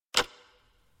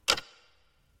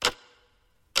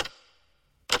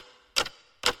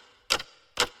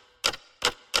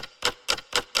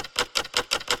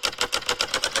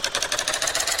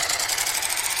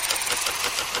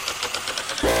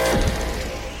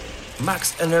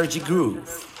Max Energy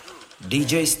Groove.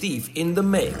 DJ Steve in the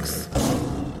mix.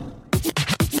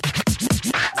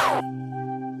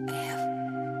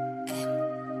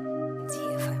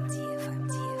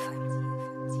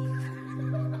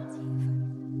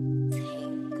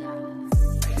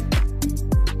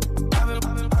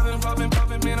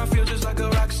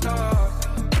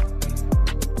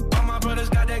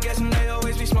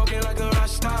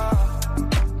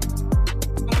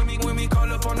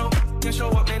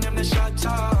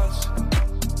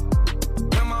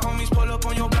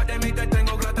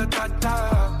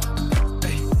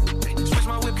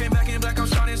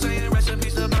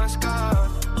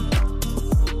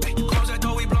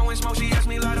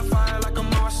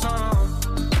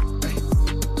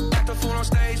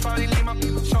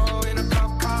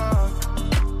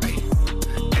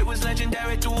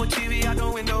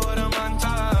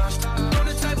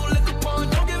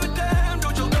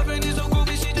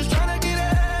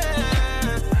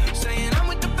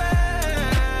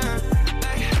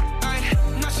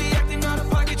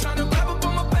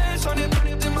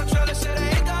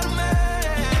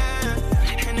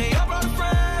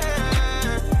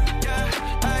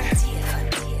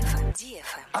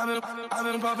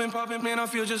 Man, I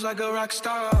feel just like a rock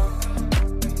star.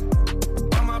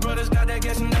 All my brothers got that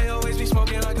gas and they always be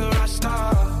smoking like a rock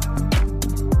star.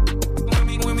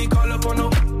 When we call up on no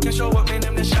and show up, man,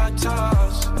 them the shot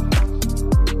toss.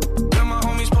 When my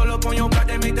homies pull up on your block,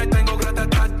 they make that thing go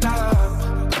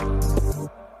grata-ta-ta.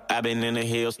 I've been in the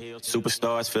hills,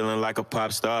 superstars feeling like a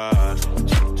pop star.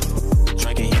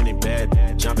 Drinking Henny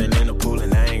bad, jumping in the pool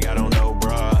and I ain't got on no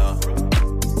bra.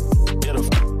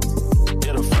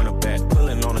 Get her front or back,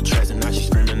 pulling on the tracks and now she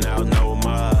screaming out no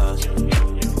more.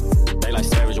 They like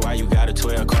Savage, why you got a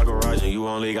 12-car garage and you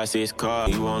only got 6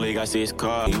 cars? You only got 6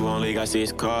 cars, you only got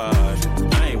 6 cars.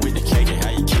 I ain't with the cake and how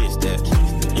you kiss that.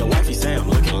 Your wifey say I'm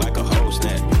looking like a whole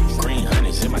snack. Green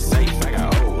honey's in my safe, I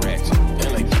got old racks.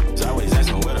 LA's always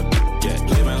asking where the get.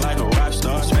 Living like a rock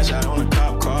star, smash out on a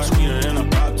cop car, sweeter than a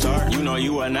Pop-Tart. You know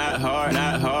you are not hard,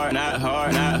 not hard, not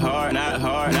hard, not hard, not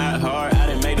hard, not hard. I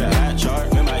didn't make the hot chart,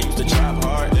 remember I used to chop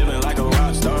hard. Living like a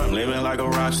rock star, I'm living like a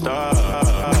rock star.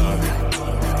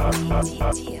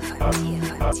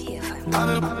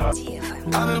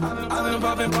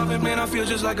 I've been popping, man, I feel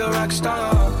just like a rock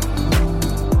star.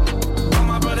 All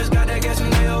my brothers got that gas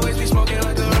and they always be smoking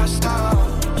like a rock star.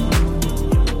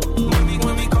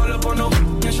 When we call up on no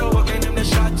and show up, man, them the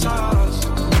shot toss.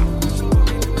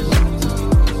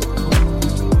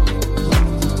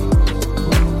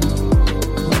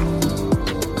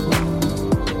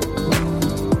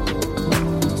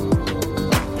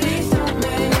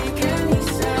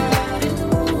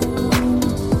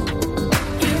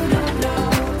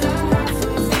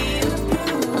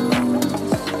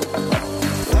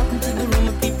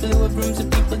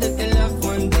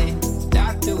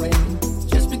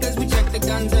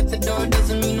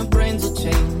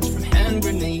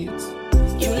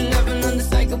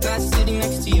 Sitting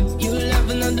next to you, you love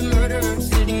another murderer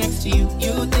sitting next to you.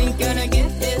 You think gonna get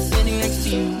here sitting next to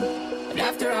you, but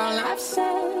after all I've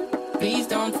said, please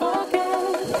don't forget.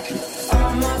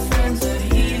 All my friends are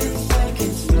heathens, take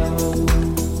it slow.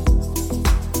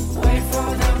 Wait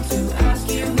for them to ask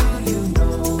you who you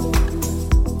know.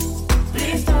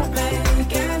 Please don't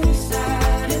make any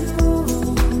sudden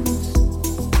moves.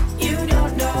 You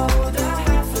don't know the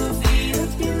half of the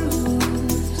abuse.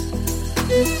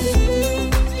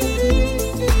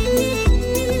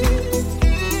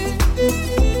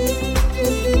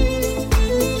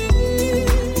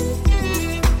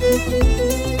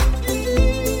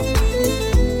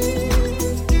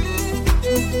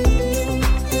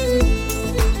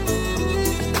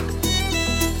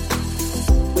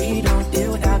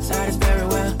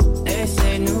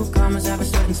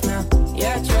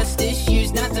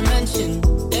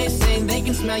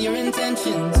 Smell your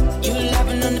intentions. You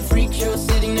laughing on the freak show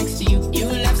sitting next to you. You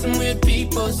laugh some weird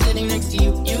people sitting next to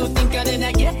you. You think how did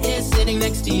I get here sitting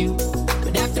next to you?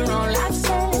 But after all I've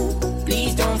said,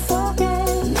 please don't forget.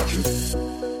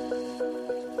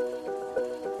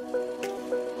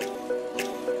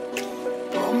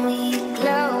 Hold me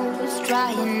close,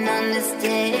 try and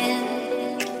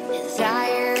understand.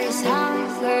 Desire is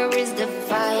hunger, is the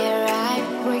fire I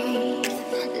breathe.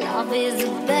 Love is a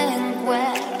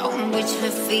banquet on which we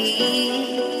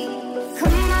feed.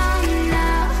 Come on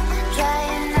now, try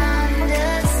and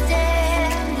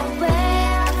understand the way I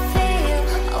feel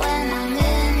when I'm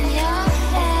in your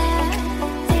hand.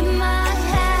 Take my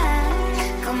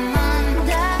hand, come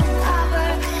undercover.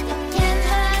 It can't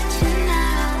hurt you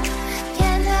now,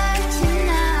 can't hurt you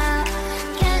now,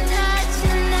 can't hurt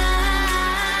you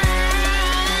now.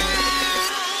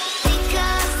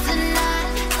 Because the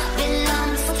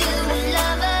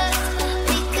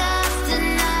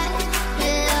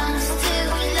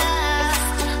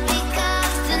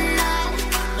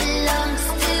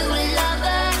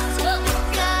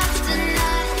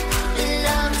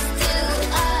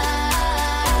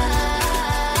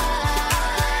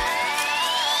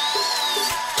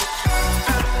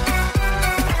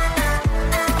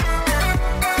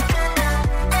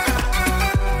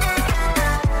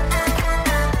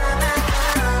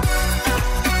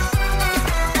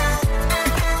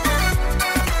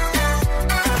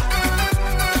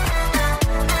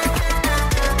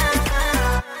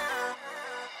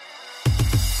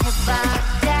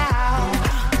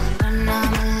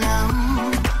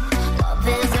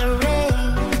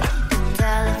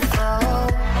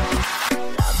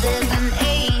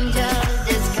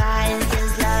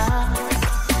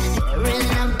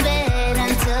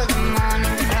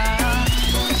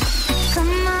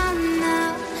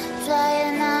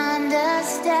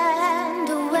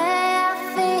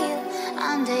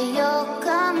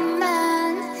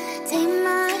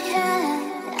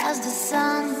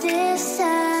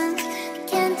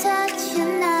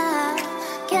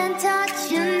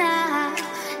you now,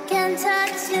 can't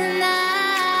touch you now.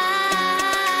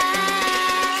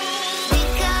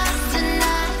 Because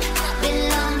tonight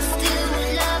belongs to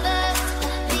lovers.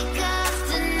 Because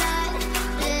tonight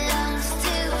belongs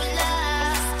to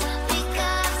love.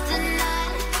 Because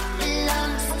tonight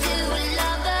belongs to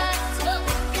lovers.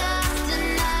 Because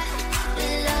tonight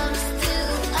belongs to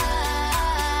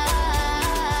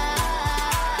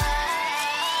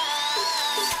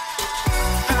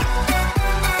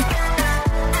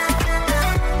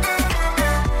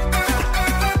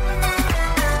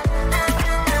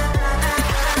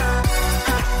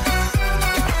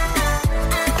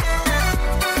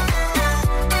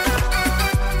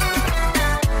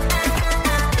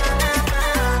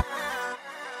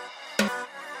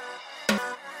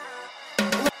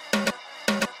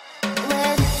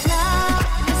When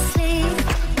love asleep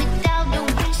without the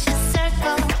vicious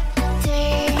circle,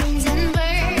 turns and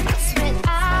burns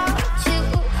without you.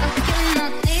 I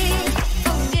cannot live,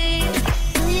 forgive,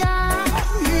 too young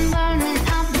and burning.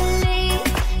 I believe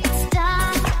it's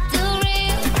time to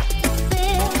real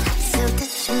feel. So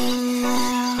touch me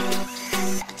now,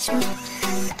 touch me,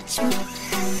 touch me,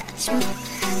 touch me,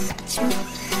 touch me,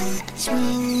 touch me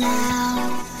now.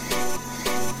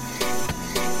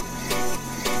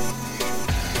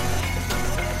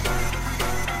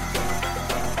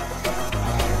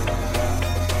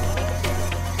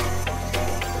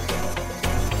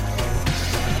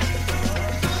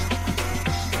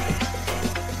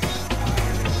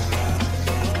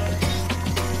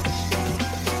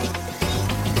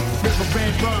 Never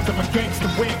ran runs, I'm a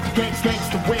gangster win.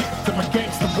 Gangster win, I'm a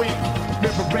gangster win.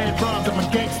 Never ran runs, I'm a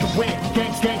gangster win.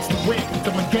 Gangster win,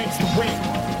 I'm a gangster win.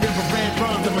 Never ran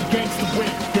runs, I'm a gangster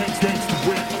win. Gangster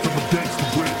win, I'm a gangster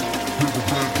win. Never ran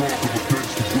runs, I'm a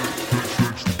gangster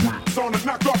win. Gangster win. Song to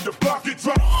knock off the block, it's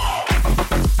up.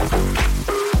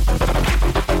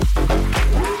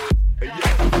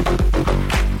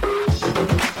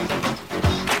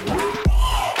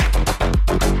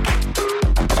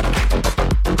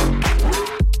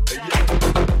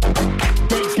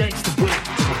 Gangster win,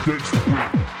 I'm a gangster win.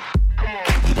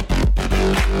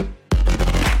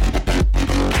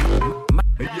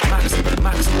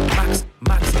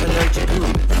 Maxx Energy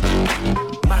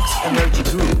Groove. Maxx Energy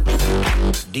Groove.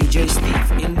 DJ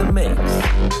Steve in the mix.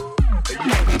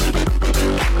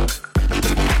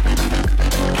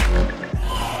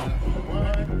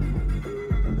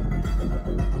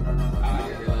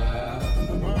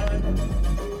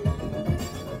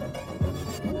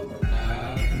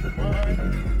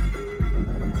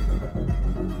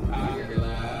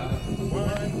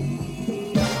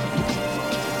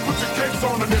 Put your case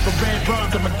on, I never ran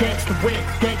runs, I'm a gangster win.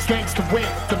 Gangster win,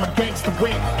 I'm a gangster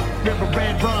win. Never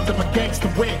ran runs, I'm a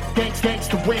gangster win.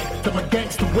 Gangster win, I'm a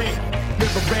gangster win.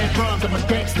 Never ran runs, I'm a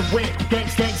gangster win.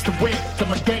 Gangster win,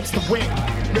 I'm a gangster win.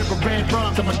 Never ran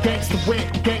runs, I'm a gangster win.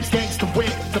 Gangster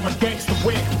win, I'm a gangster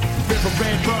win. Never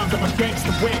ran runs, I'm a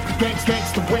gangster win. Gangster win, I'm a gangster win. Never ran runs, I'm a gangster win.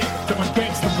 Gangster win, I'm a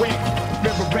gangster win.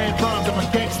 Never ran runs, I'm a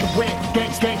gangster win.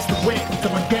 Gangster win,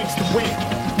 I'm a gangster win.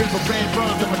 Never ran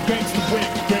runs, I'm a gangster win.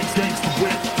 Gangster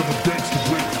win.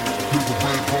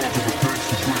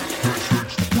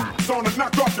 Song to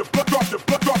knock off the block, off the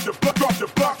block, off the block, off the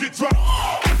block, it's up.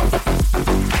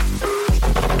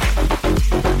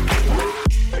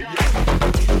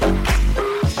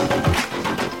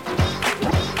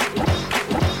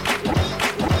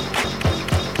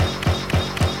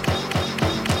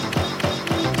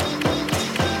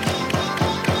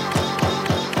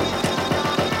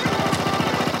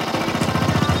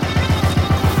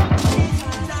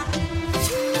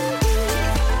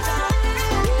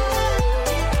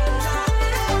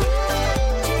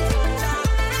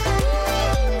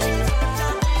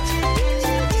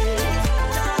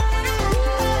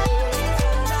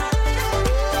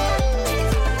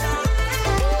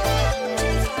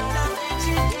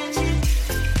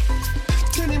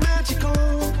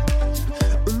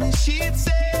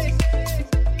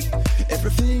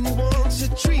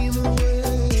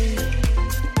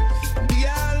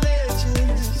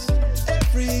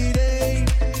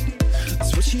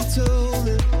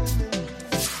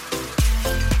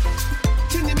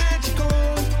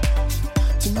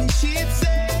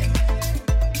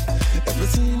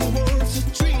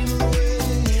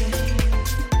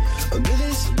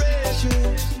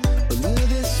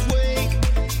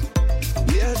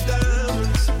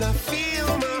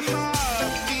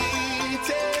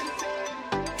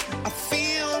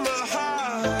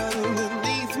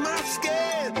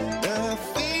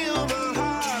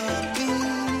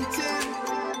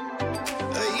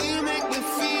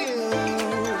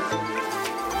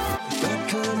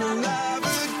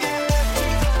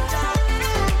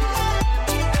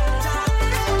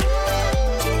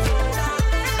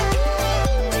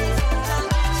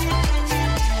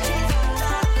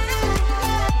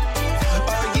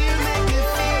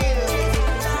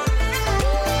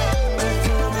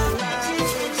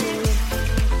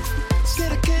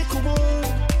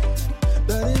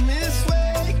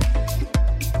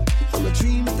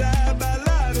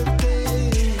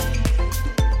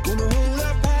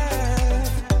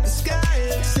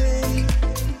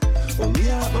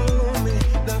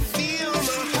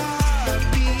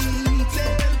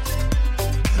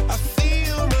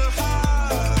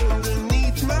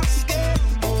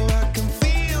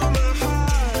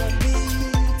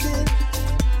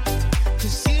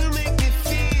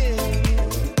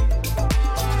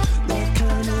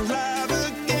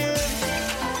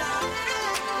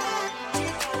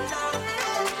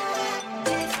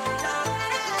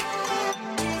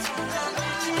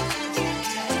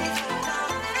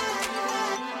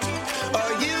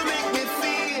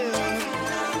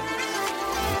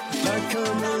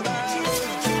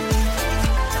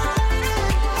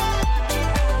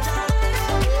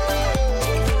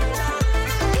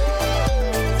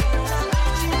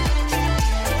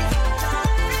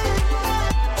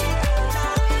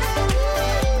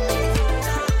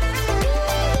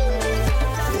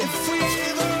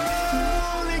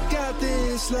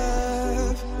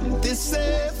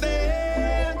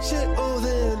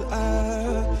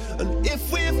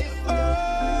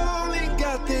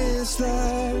 this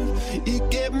life, you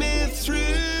get me through.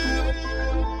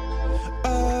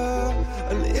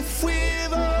 And if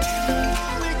we've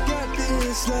only got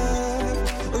this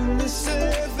life and this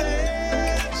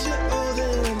adventure, oh,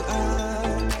 then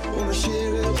I wanna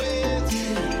share it with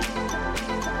you.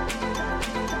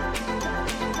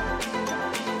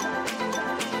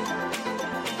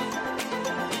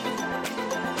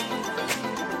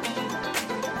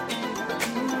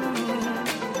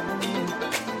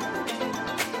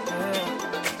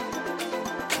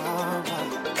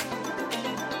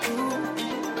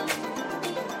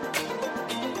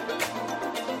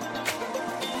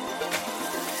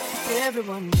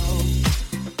 Everyone knows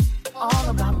all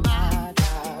about my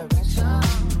direction,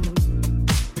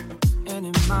 and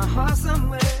in my heart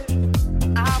somewhere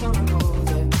I wanna go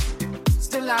there.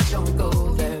 Still I don't go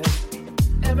there.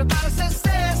 Everybody says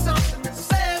say something,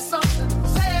 say something,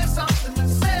 say something,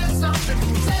 say something,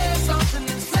 say something,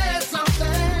 say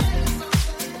something.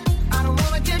 I don't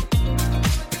wanna get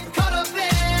caught up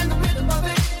in the rhythm of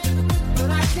it, but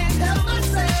I can't help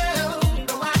myself.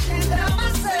 No, I can't help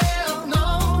myself. No.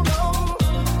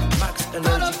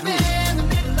 Energy Group.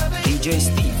 DJ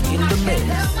Steve in the mix.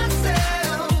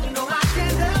 No, I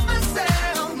can't help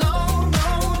myself. No.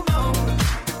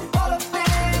 All up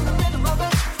in the rhythm of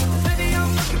it. Maybe I'm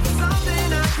looking for something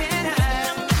I can't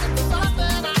have.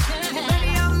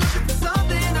 Maybe I'm looking for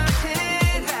something I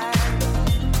can't have.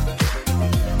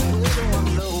 Everyone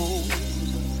knows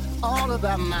all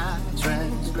about my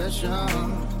transgression.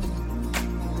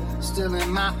 Still in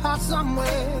my heart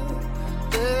somewhere,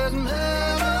 there's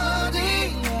melody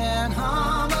and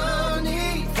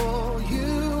harmony for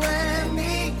you and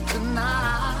me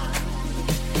tonight.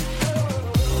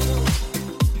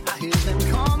 I hear them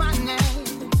call my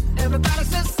name. Everybody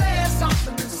says say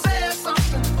something, say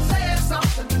something, say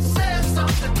something, say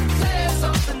something, say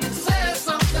something, say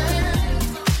something.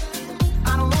 I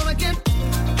don't wanna get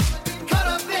caught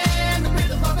up in the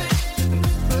rhythm of it,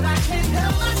 but I can't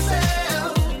help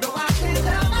myself. No, I can't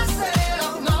help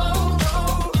myself. No.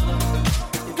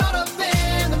 Caught up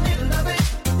in the middle of it.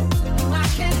 I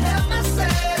can't help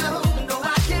myself. No, I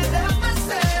can't help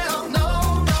myself. No.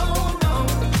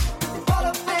 Caught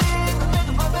up in the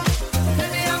rhythm of it.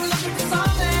 Maybe I'm looking for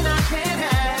something I can't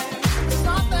have.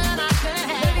 Something I can't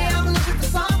have. Maybe I'm looking for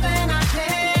something I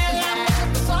can't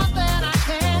have. Something I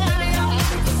can't have. Maybe I'm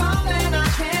looking for something I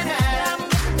can't have.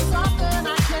 Something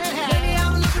I can't have. Maybe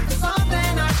I'm looking for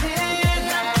something I can't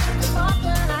have.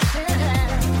 Something I can't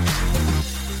have.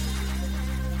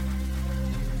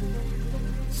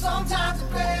 Sometimes the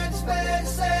greatest way to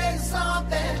say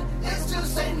something is to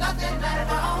say nothing at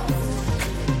all.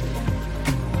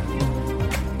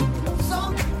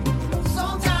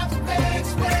 Sometimes the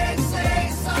greatest way to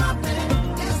say something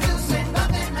is to say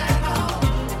nothing at all.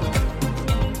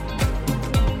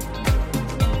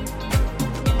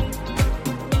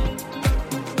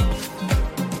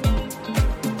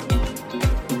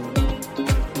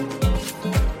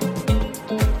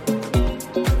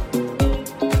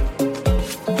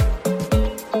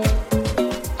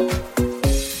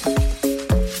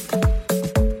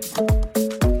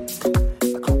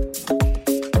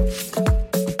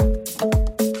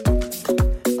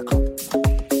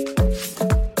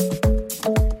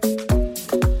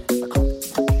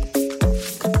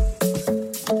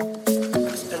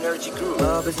 Energy Group.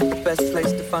 Love isn't the best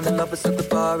place to find a lover, so the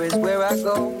bar is where I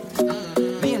go.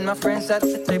 Me and my friends sat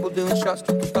at the table doing shots,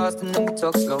 tripping fast, and then we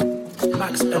talk slow.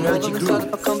 Maxx Energy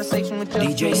Group. A conversation with just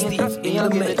DJ me and Steve trust me, in I'll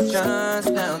the give it a mix. chance.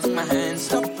 Now take my hand,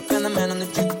 stop, and the man on the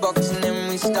jukebox, and then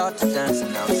we start to dance.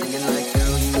 And now I'm singing like,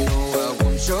 girl, you know I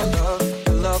want your love.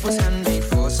 Your love was handmade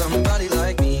for somebody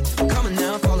like me. Come on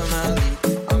now, follow my lead.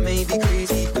 I may be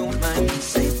crazy, don't mind me.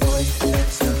 Say, boy,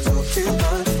 let's not talk too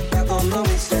much. Grab on my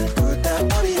waist and put that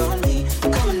body on me.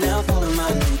 Come on now, follow my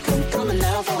lead. Come on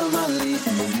now, follow my lead.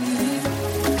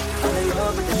 I'm in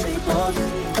love with the shape of you.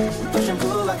 Push and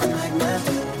pull like a magnet.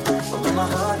 But my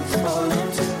heart is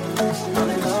falling too. I'm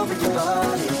in love with your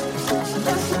body.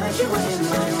 Last night you were in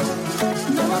my room.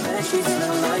 Now my bed sheets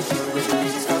smell like you.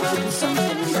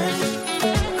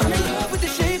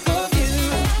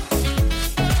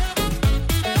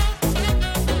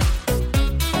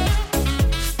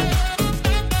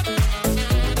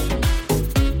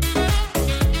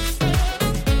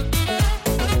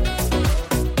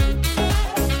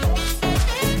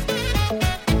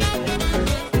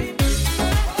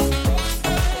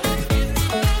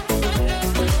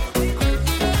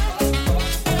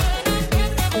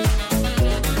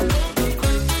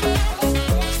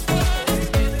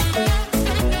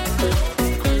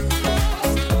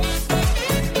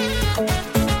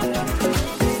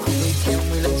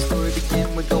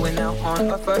 going out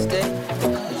on our first date.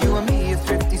 You and me is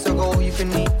thrifty, so go all you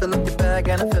can eat. Fill up your bag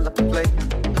and I fill up the plate.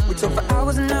 We talk for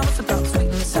hours and hours about sweet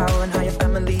and sour and how your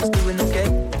family's doing okay.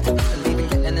 And leaving,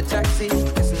 getting a taxi,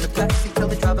 kissing the backseat, tell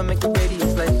the driver make the radio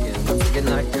play. Yeah, I'm thinking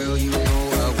like, girl, you know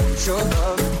I want your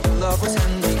love. Your love was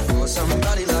handmade for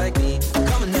somebody like me.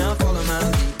 Come on now, follow my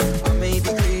lead. I may be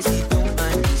crazy, don't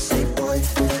mind me. Say, boy,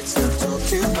 let's not talk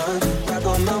too much. Grab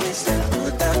on my waist and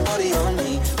put that body on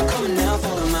me. Come on now,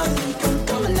 follow my lead.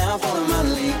 Come on now, follow my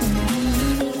lead.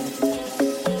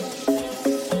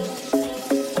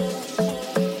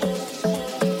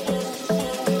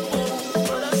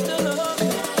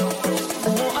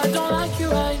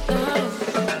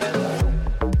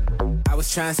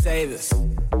 Trying to save us,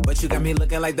 but you got me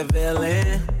looking like the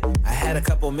villain. I had a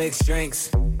couple mixed drinks,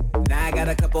 now I got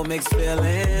a couple mixed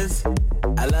feelings.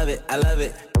 I love it, I love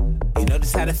it. You know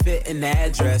just how to fit in the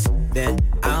address. Then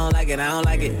I don't like it, I don't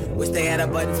like it. Wish they had a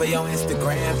button for your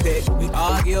Instagram pic. We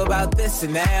argue about this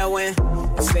and that when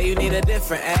you say you need a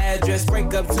different address.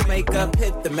 Break up to make up,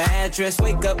 hit the mattress.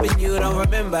 Wake up and you don't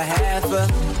remember half of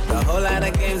the whole lot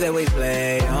of games that we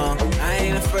play on. I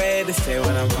ain't afraid to say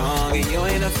when I'm wrong, and you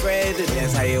ain't afraid to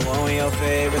dance how you want when your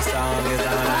favorite song is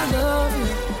on. I love you.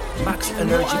 Max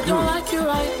Energy I don't like you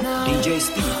right now. DJ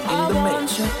Steve in the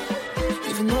mix.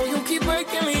 Even though you keep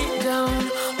breaking me down,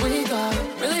 we got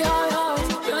really high highs,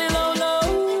 really low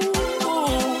lows,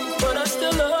 but I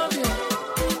still love you.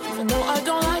 Even though I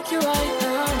don't like you right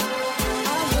now,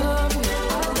 I love you.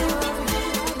 I love you.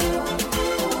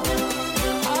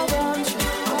 I want you.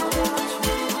 I want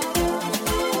you.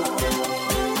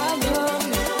 I love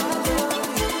you.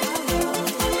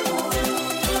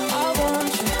 I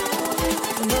want you.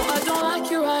 Even though I don't like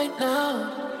you right now.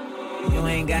 You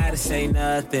ain't gotta say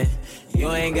nothing. You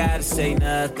ain't gotta say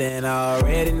nothing. I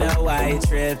already know why you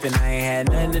tripping. I ain't had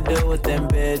nothing to do with them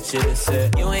bitches.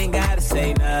 You ain't gotta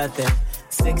say nothing.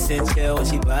 6-inch chill when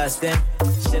she bustin'.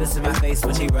 Shit in my face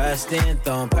when she rushed in.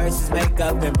 Throwing purses,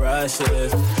 makeup, and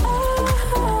brushes. I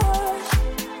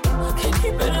can't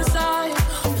keep it inside.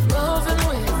 With love and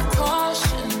with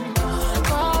caution.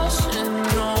 Caution,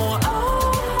 no,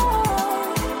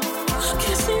 I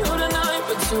can't see you tonight,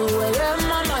 but 2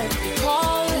 a.m. I might be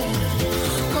calling.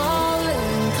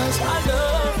 Cause I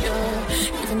love you.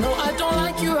 Even though I don't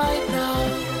like you right now,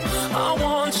 I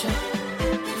want you.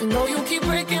 Even though you keep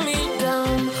breaking me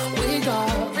down, we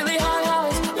got really high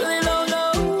highs, really low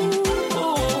lows,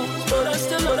 but I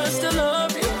still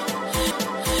love you.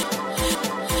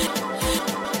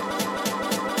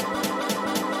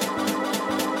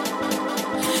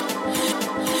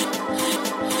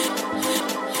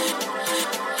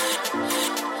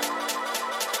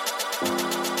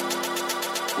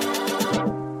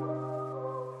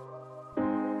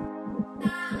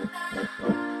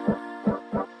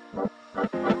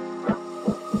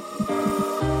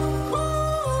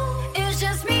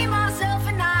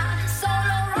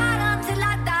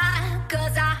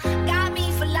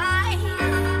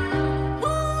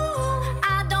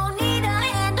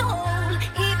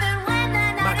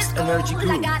 Energy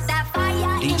Groove.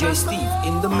 DJ Steve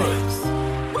in the mix.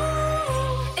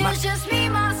 It's just me,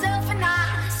 myself, and I.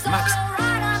 Solo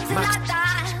ride until I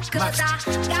die. 'Cause I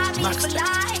got me for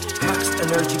life. Maxx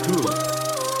Energy Groove.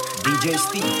 DJ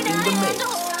Steve in the mix.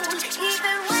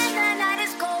 Even when the night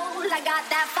is cold, I got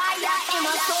that fire in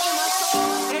my soul.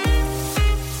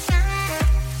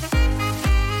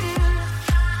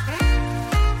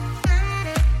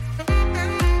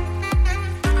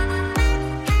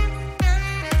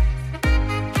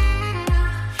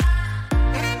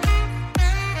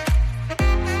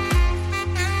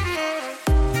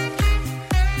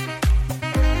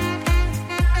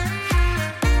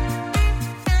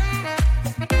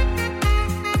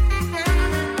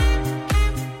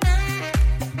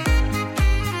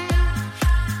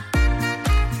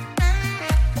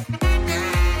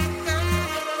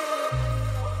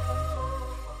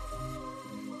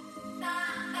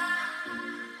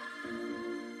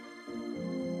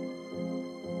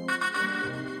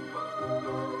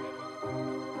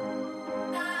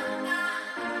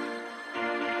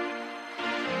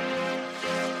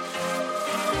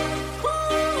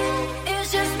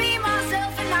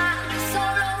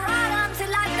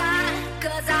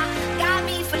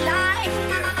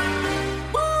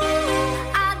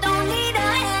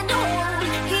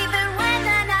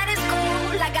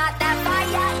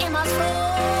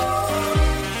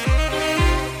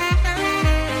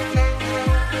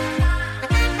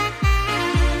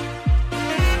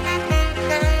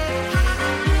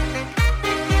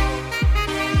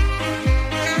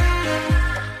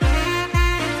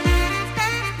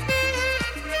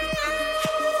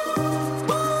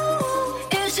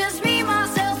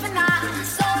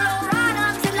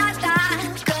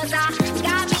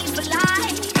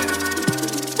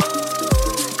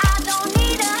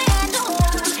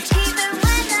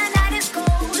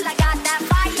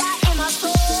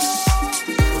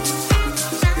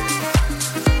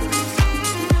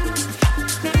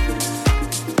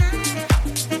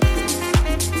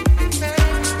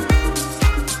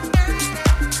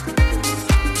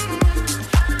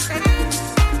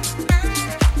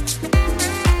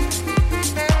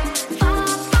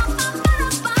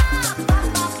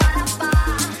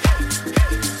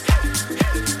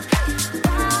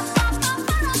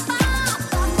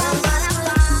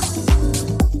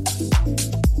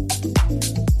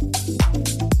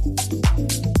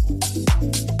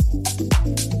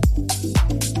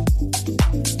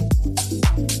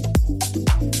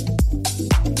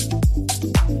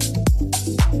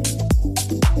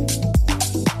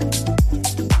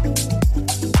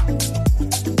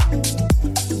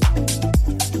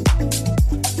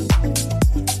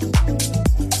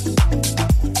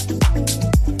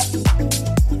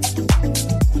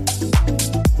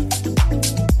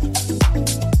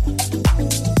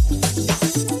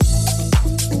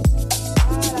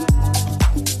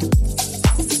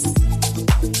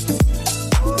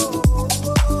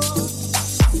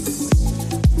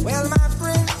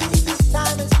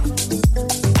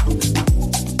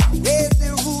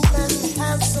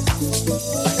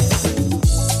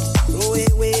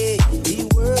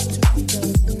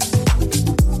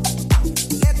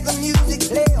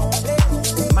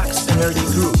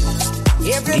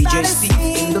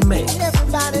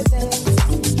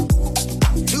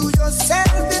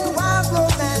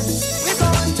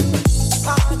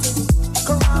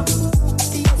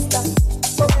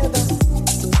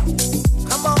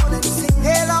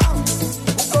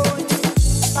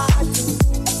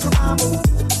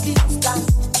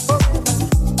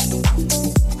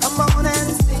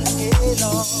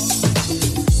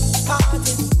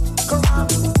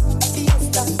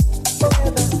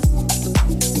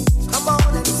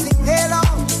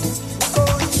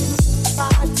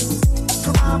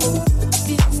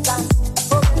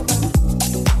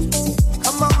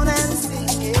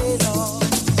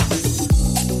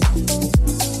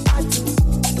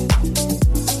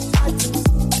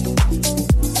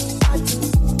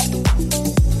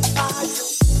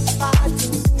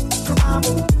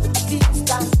 tomorrow,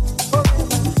 fiesta,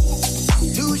 forever.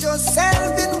 Lose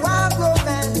yourself in wild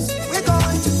romance. We're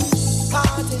going to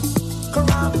party,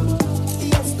 caramba,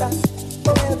 fiesta,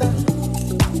 forever.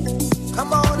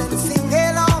 Come on and sing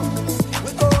along.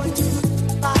 We're going to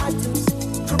party,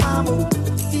 caramba,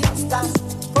 fiesta,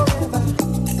 forever.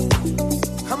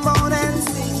 Come on and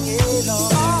sing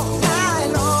along. All night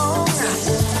long.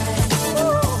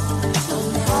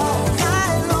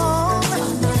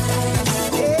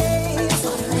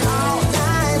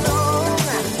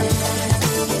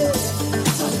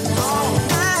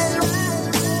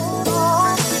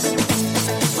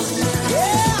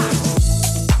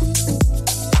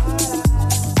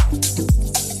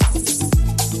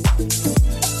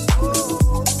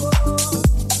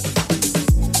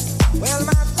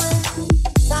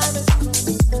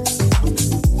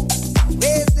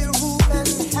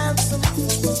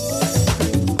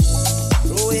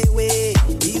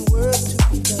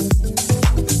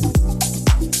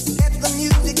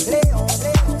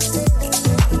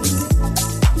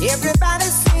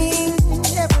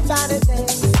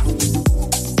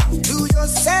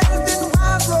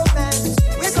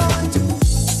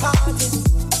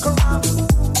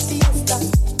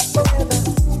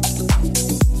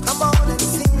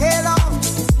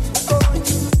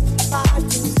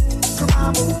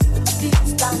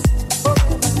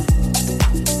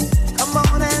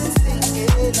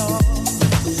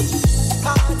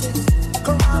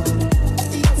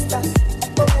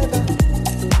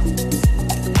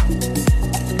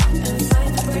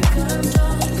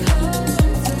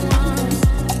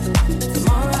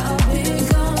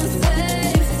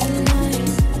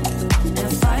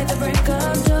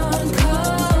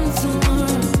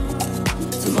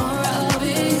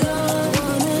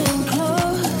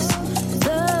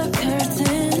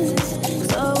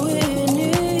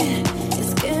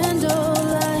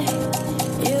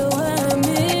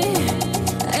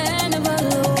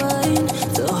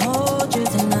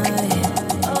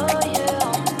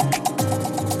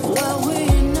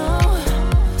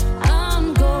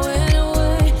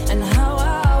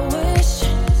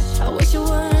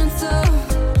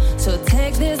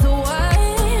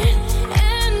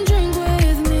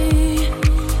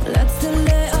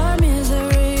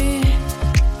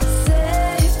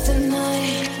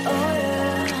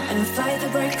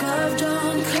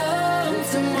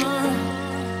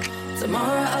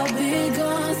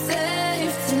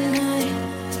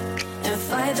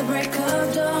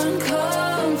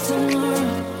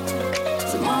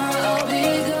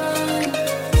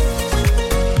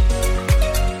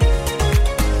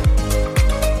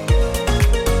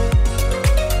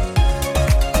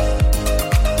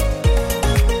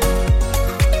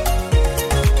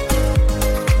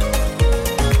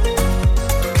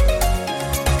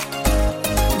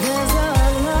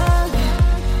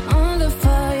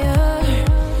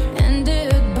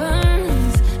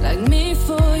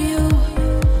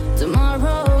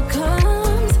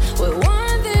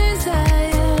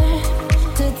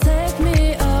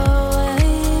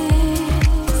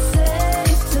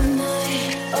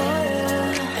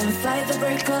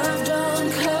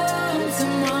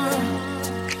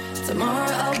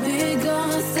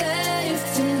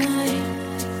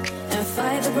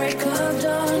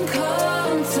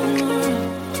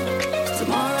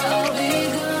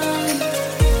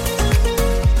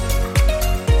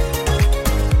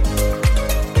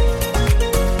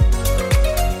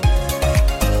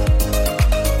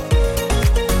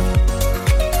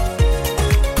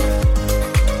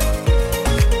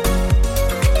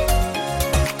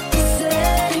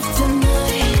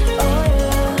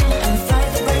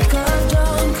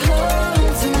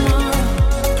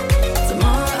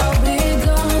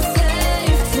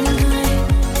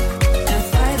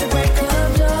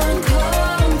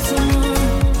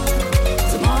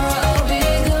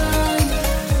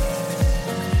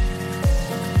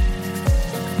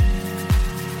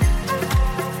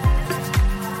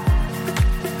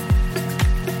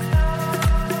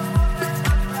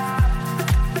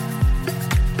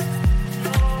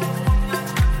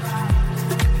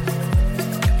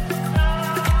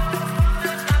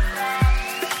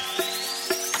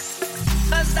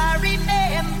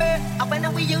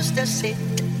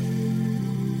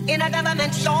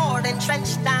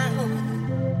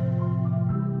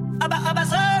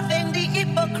 Observing the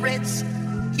hypocrites,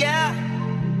 yeah.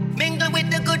 Mingle with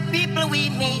the good people we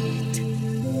meet,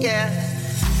 yeah.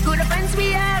 Good friends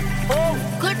we have, oh,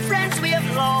 good friends we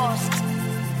have lost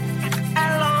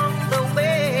along the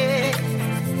way,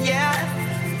 yeah.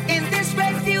 In this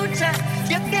red future,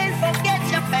 you can't forget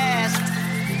your past,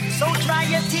 so dry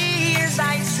your tears,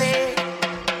 I say.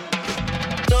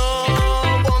 No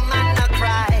woman, no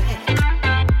cry.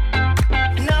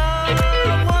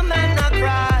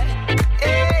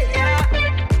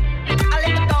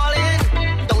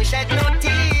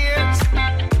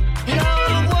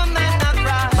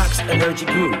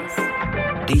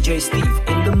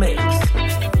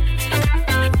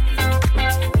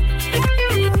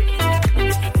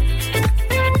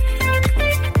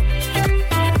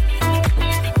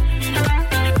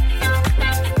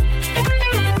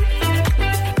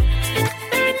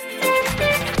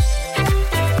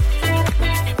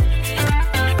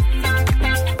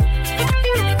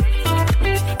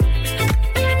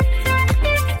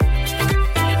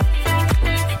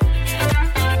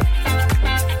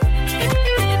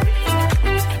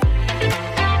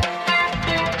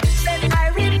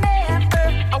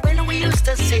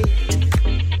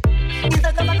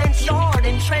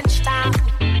 trench town.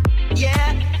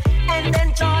 Yeah, and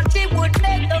then Georgie would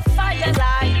make the fire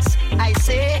lights. I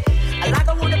say, a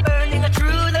lager would burning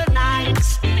through the night.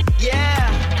 Yeah,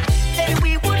 then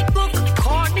we would cook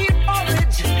cornmeal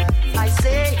porridge. I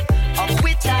say, of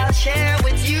which I'll share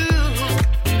with you.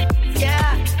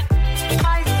 Yeah,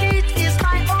 my feet is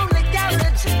my only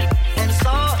garage, and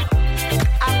so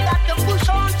I've got to push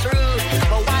on through.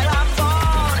 But while I'm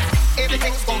gone,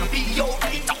 everything's gonna be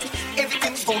alright.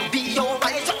 Everything's gonna be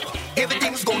alright.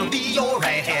 Everything's gonna be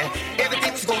alright.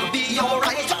 Everything's gonna be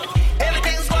alright.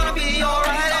 Everything's gonna be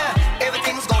alright.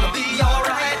 Everything's gonna be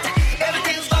alright.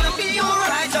 Everything's gonna be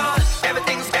alright.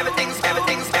 Everything's everything's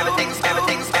everything's everything's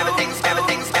everything's everything's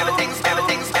everything's everything's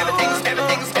everything's everything's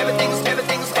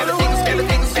everything's everything's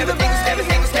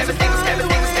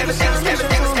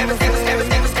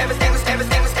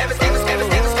everything's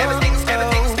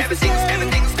everything's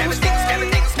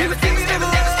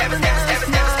everything's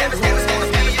everything's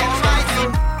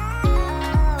everything's everything's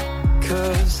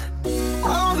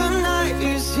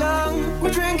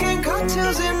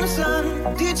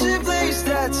DJ plays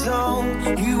that song.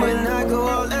 You and I go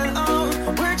all and on.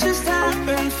 We're just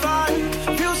having fun.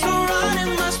 Feels so right,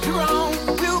 it must be wrong.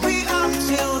 We'll be up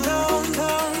till dawn,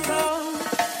 dawn, dawn.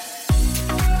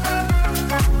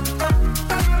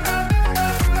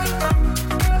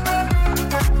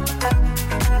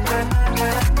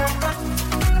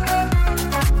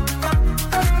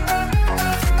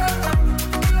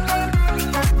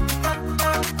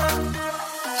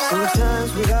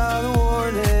 Sometimes without a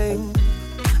warning,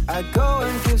 I go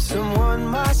and give someone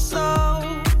my soul.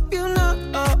 You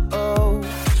know,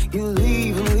 you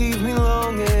leave and leave me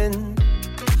longing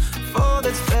for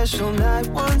that special night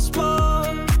once more.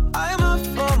 I'm up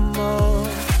for more.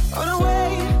 On our way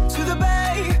to the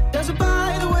bay, there's a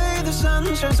by the way the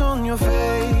sun shines on your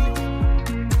face.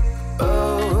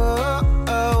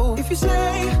 Oh, if you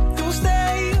say you will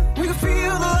stay, we can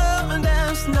feel the love and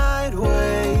dance the night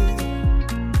away.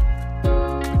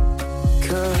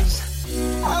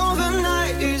 All the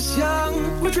night is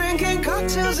young. We're drinking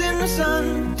cocktails in the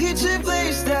sun. DJ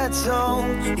plays that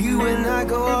song. You and I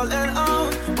go all and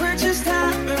on. We're just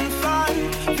having fun.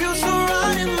 Feels so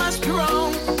right, it must be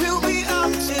wrong. We'll be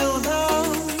up till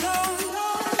dawn.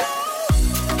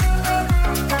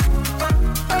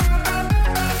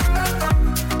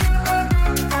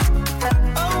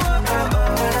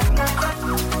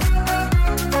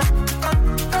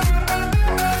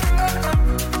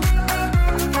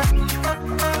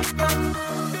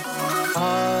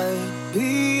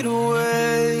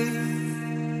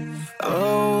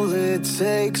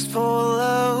 Takes for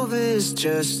love is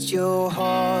just your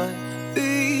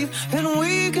heartbeat, and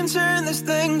we can turn this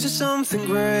thing to something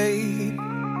great.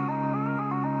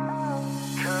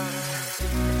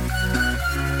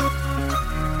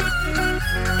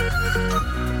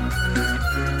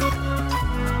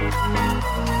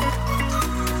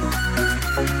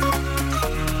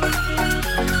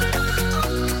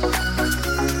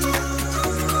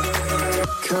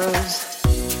 'Cause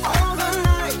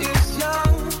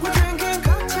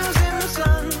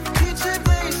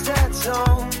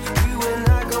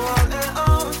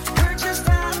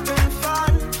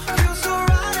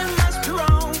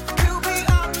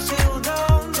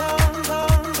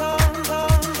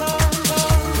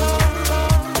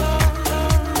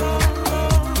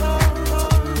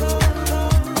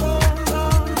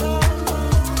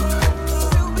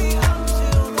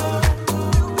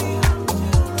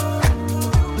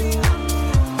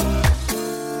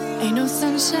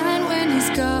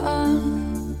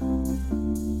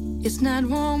not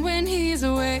warm when he's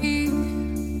away.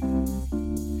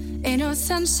 Ain't no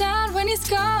sunshine when he's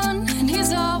gone, and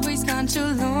he's always gone too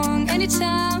long.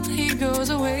 Anytime he goes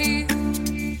away,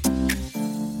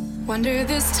 wonder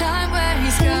this time where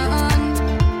he's gone.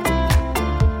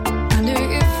 Wonder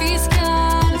if he's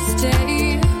gonna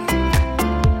stay.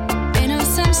 Ain't no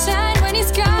sunshine when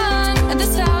he's gone, and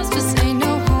this house just ain't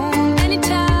no home.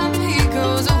 Anytime he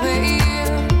goes away.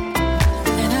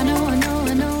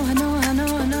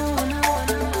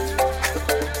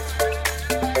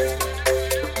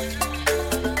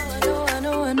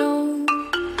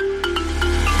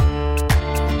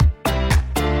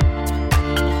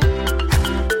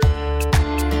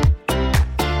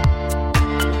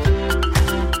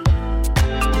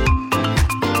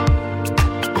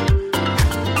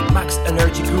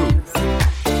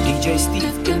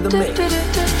 Steeve in the mix.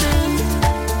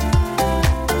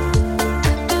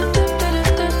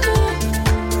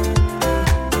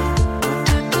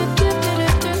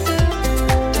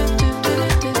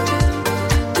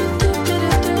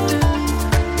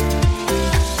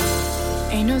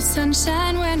 Ain't no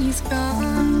sunshine when he's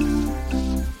gone.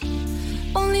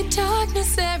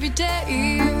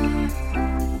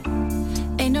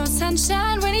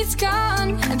 sunshine when he's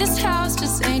gone, and this house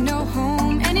just ain't no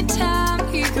home anytime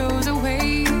he goes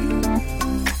away.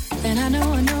 And I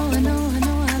know, I know, I know, I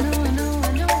know, I know, I know, I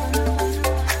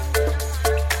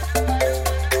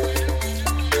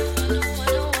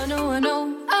know, I know, I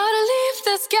know, I ought to leave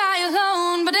this guy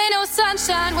alone, but ain't no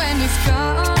sunshine when he's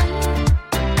gone.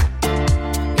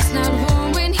 It's not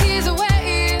warm when he's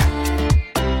away.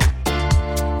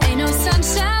 Ain't no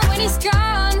sunshine when he's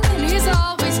gone, and he's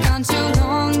always gone too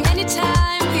long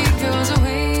anytime he goes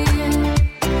away.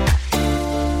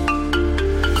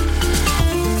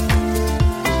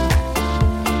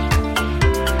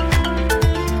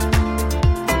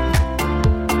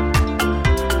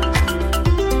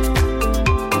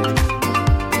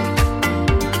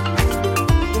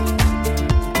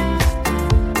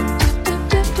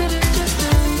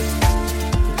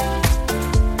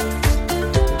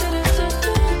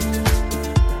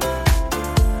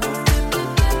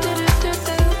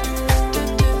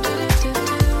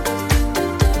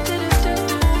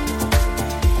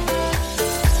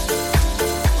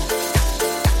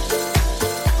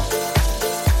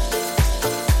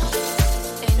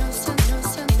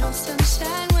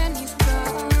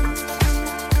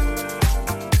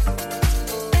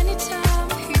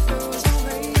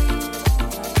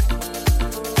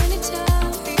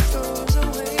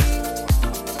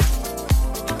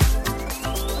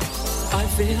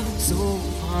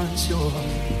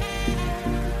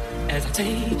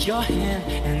 Take your hand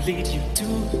and lead you to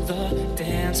the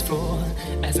dance floor.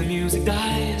 As the music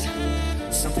dies,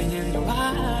 something in your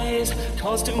eyes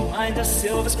calls to mind a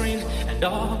silver screen and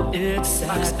all its sad.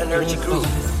 Maxx Energy Group.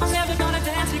 I'm never gonna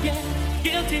dance again.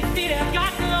 Guilty feet have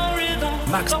got no rhythm.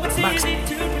 Maxx, so it's Maxx, easy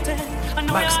to pretend. I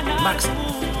know Maxx, you're not Maxx, a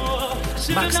fool.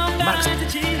 Maxx, Maxx,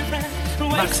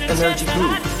 Maxx Energy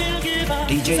Group.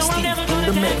 DJ Steeve in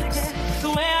the mix. The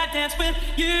way I dance with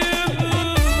you.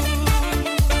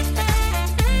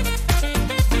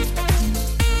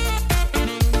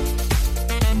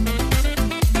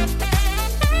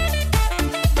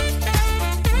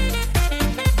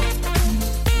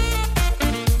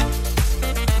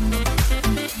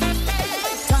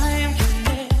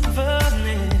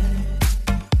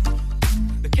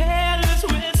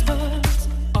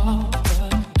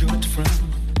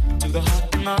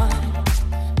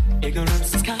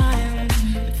 Ignorance is kind.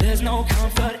 There's no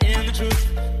comfort in the truth.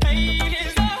 Pain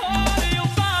is the whole you'll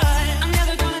find. I'm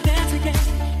never gonna dance again.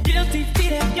 Guilty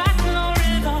feet have got no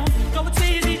rhythm. Though it's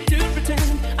easy to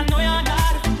pretend. I know you're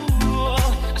not a fool.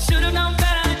 I should have known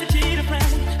better than to cheat a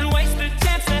friend and waste the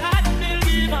chance that I've been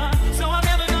given. So I'm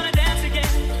never gonna dance again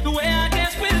the way I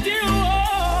dance with you.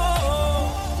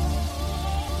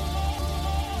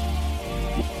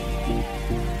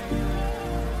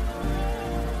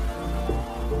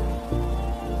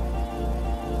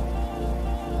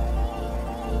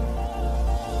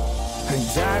 Her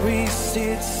diary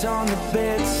sits on the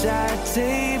bedside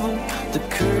table. The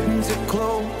curtains are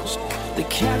closed. The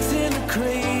cat's in the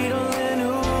cradle. And who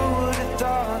would have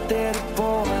thought that a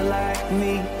boy like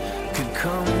me could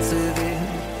come to this?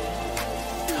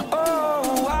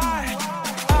 Oh, I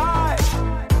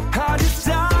just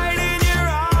died in your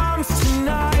arms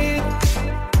tonight.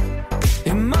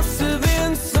 It must have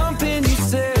been something you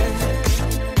said.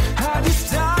 I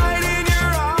just died in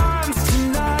your arms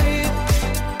tonight.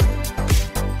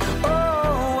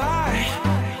 Oh,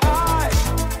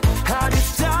 I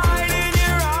just died in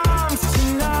your arms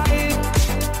tonight.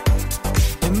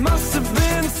 It must have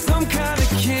been some kind of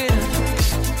kiss.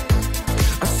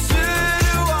 I should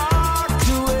have walked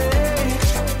away.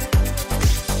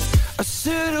 I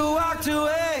should have walked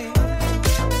away.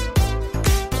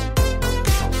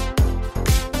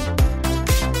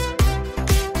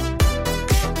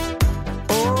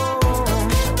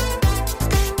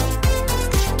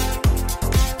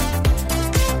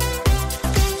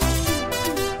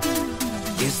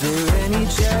 Is there any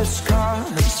just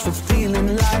cause for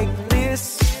feeling like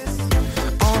this?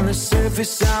 On the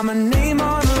surface, I'm a name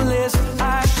on the list.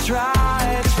 I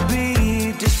try to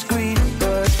be discreet,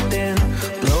 but then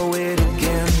blow it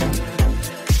again.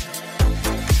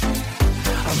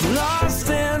 I've lost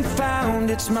and found,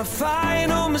 it's my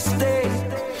final mistake.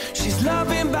 She's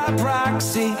loving by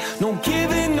proxy, no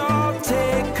giving or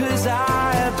take. Cause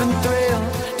I have been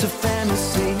thrilled to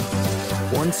fantasy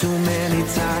one too many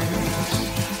times.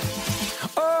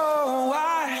 Oh,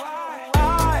 I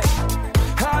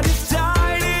just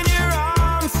died in your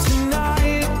arms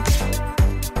tonight.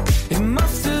 It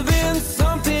must have been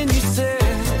something you said.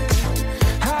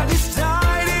 I just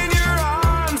died in your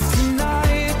arms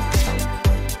tonight.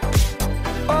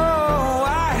 Oh, I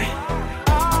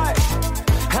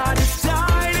just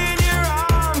died in your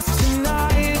arms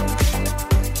tonight.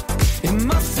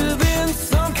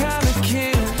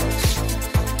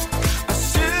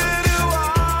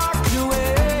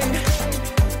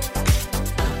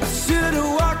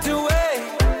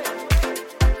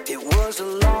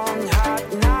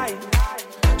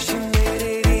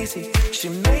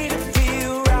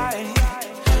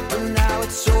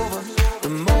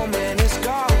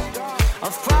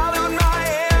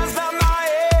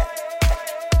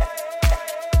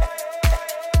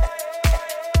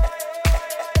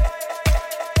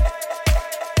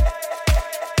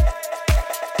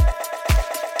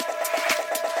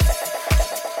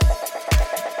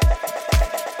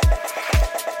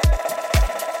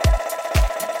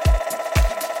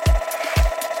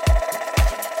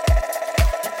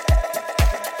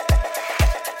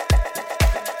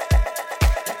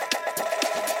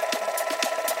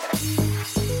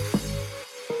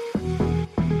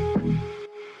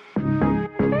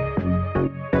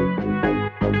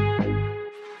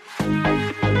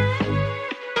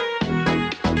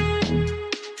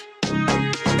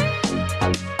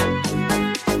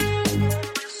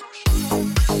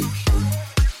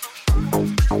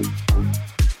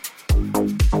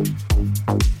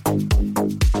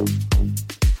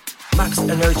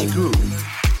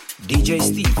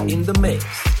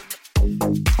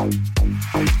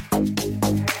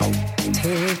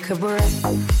 a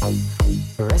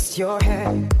breath, rest your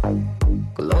head,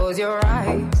 close your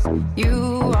eyes,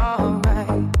 you are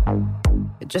right.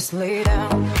 Just lay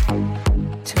down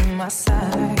to my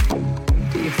side.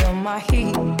 Do you feel my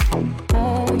heat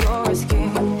on your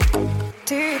skin?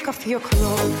 Take off your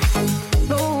clothes,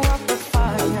 blow up the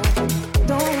fire.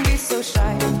 Don't be so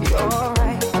shy, you're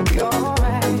right, you're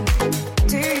right.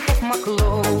 Take off my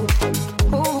clothes,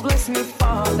 oh bless me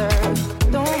Father.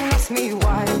 Don't ask me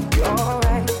why, you're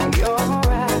right, you're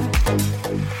right.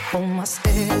 Hold my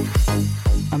step,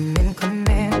 I'm in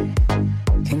command.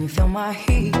 Can you feel my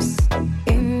heaps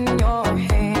in your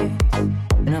hands?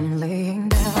 And I'm laying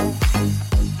down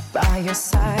by your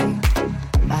side.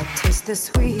 I taste the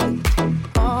sweet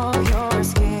of your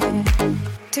skin.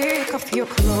 Take off your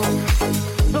clothes,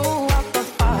 blow up the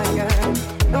fire.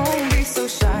 Don't be so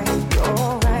shy,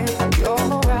 you're right,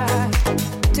 you're right.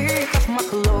 Take off my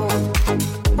clothes,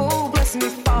 oh bless me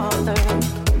Father.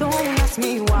 Don't ask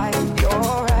me why,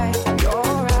 you're right, you're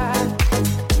right.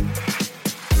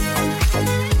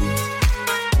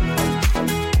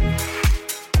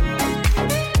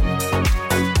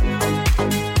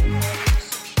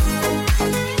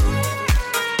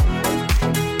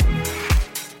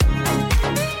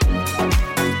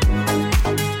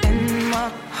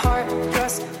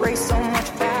 Race so much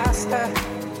faster.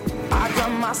 I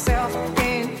drown myself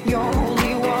in your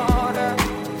holy water,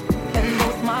 and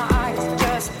both my eyes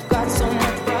just got so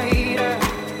much brighter,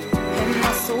 and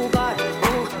my soul got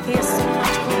here's so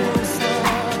much closer.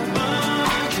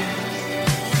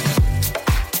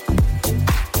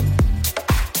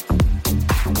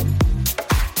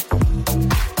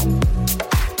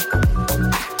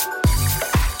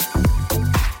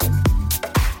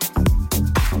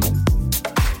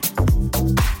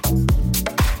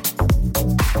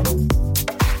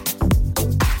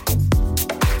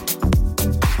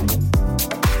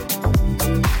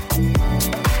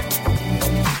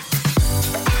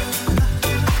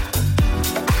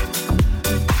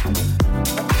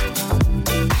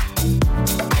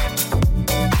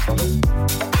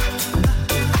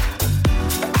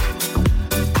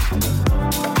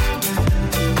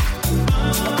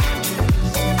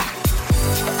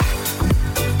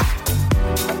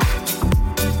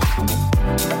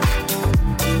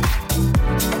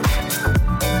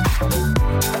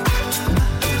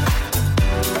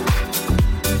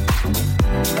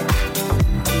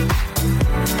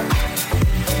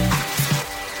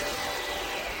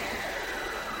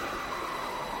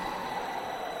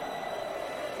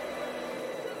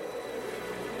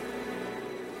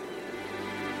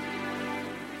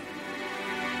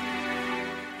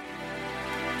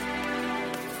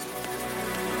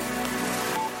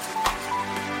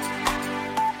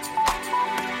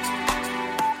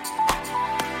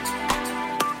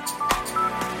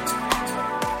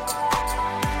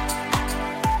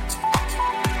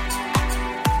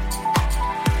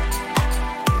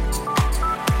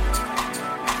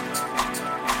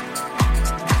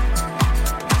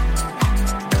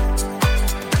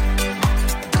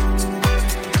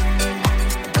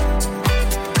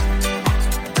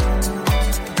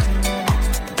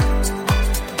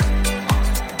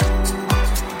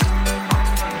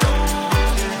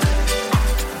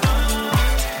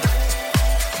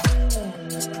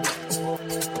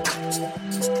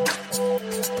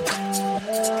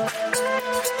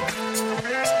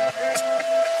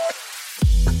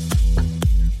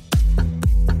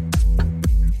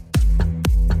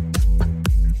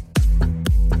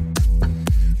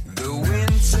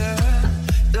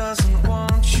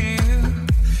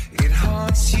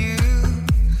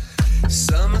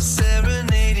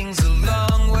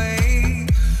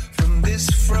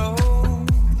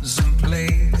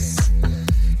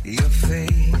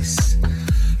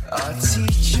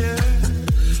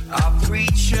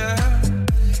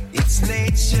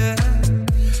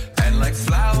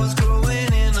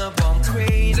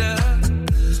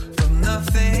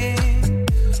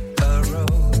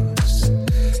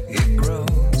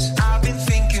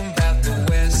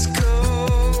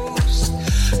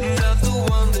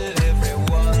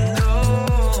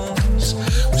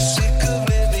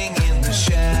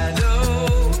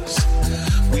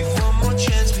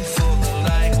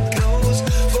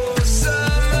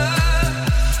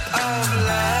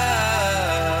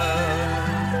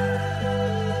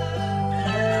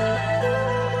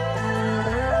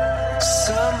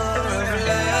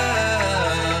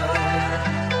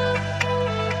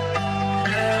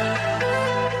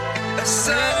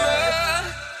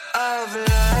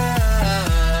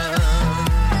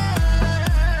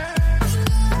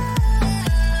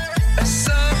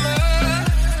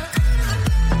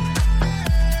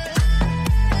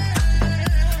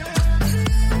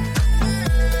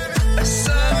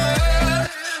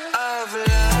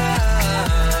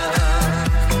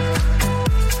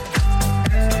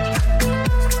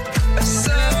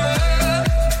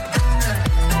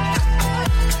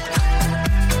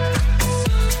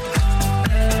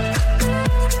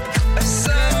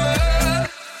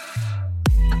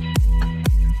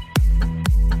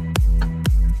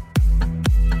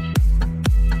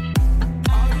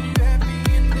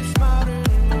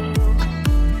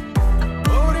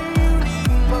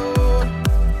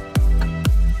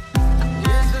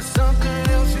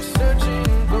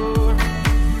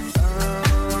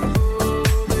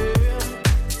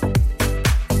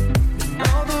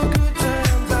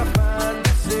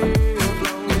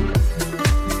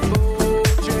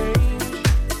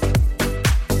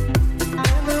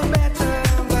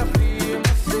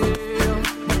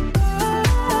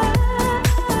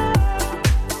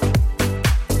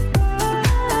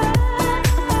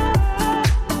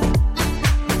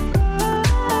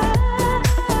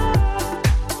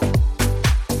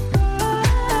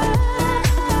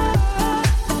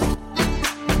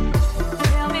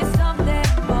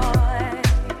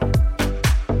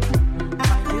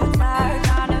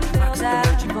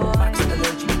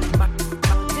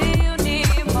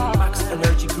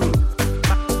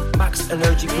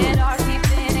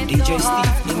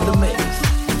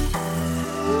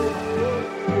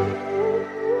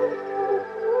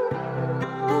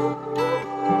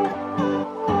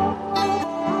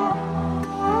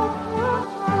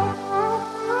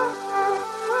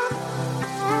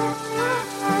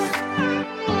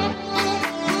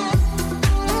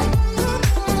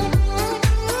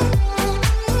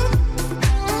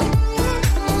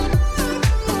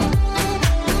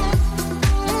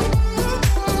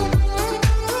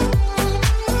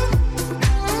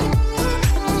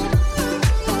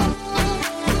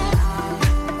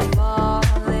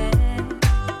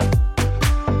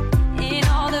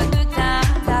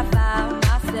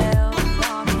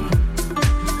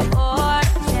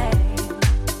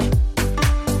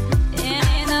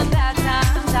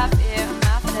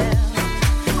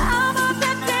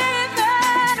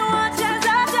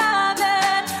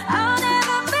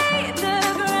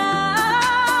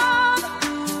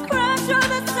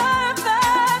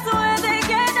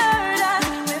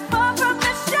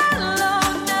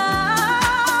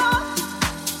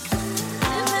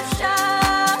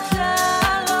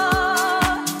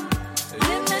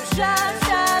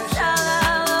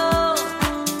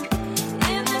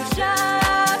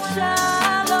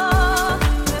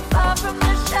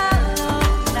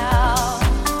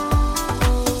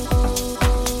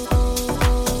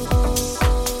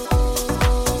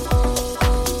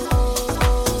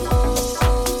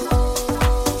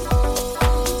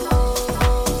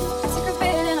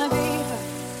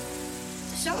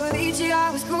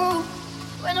 I was cool.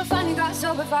 When I finally got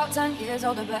sober, about 10 years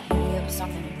older, but hey, it was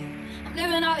something to do. I'm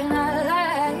living out in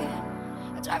LA.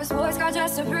 I drive a sports car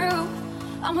just to prove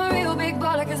I'm a real big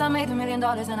baller, cause I made $1 million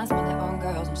and I spent it on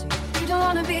girls and shit. You don't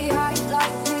wanna be high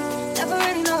like me, never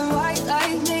really know right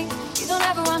like me. You don't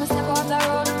ever wanna step off that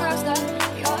roller coaster,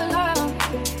 you're alone.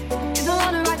 You don't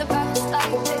wanna ride the bus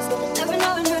like this, never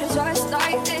knowing who to trust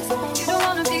like this. You don't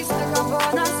wanna be stuck up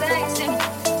on a stage singing,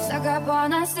 stuck up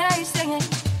on a stage singing.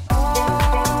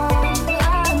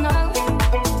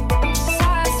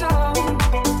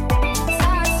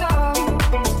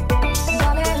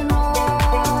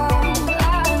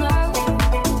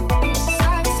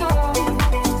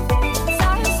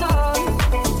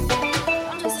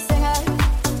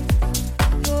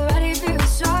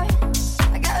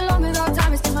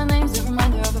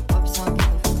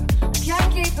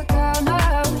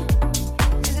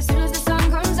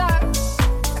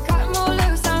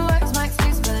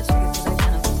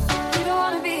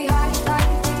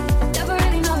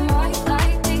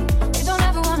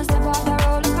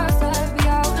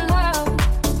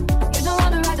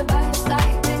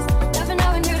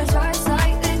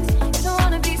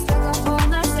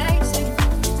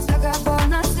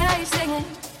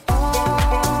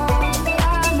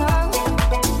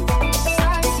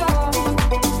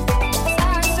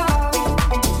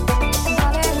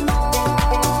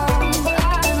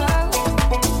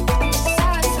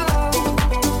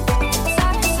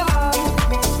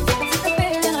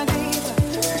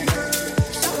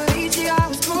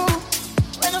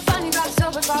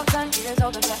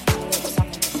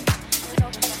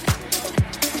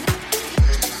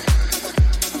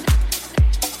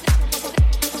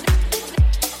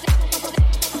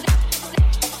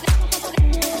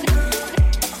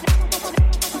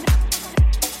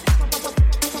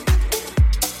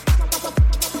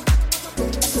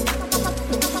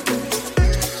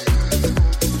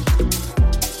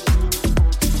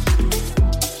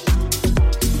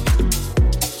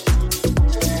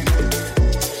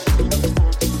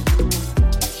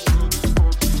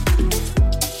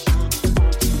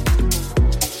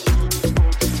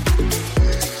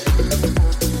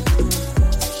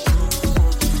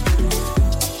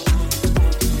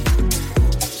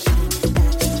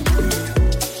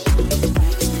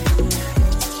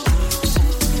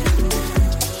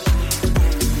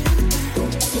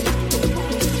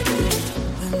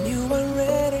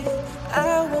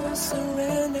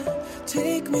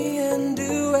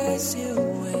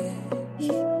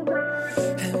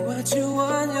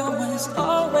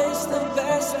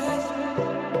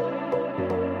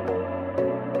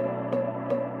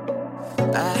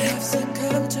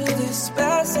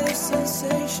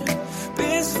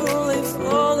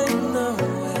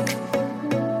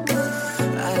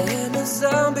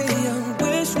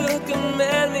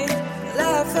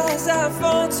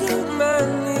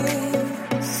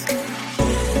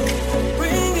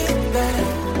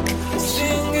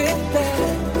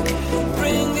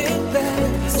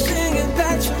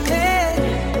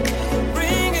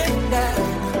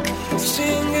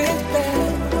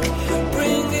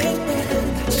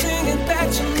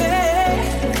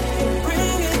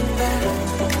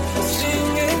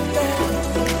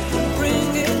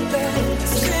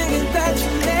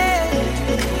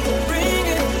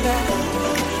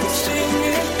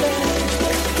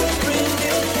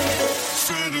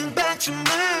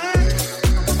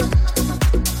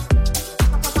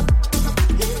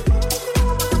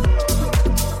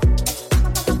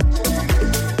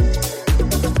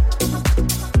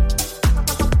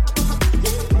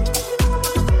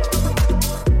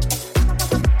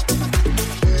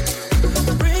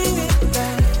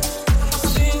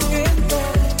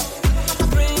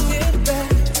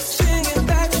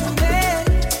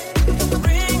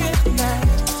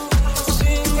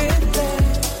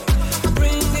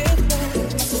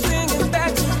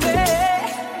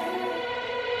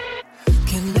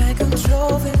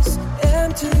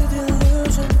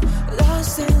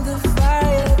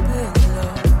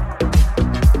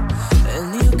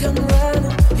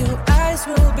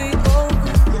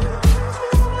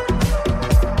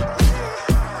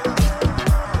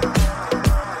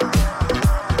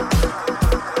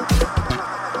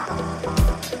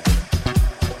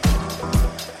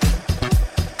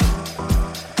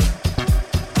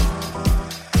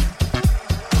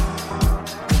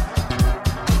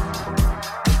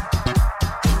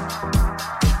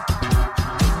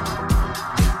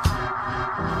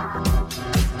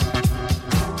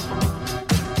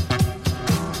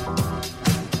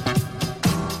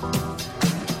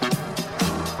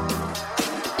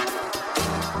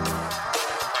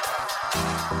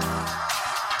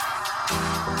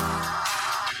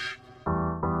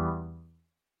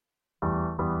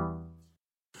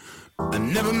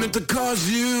 never meant to cause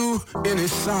you any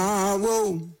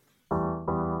sorrow.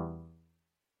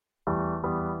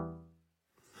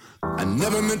 I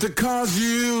never meant to cause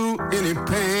you any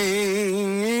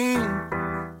pain.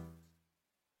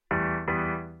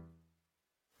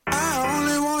 I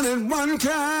only wanted one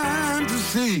time to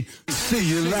see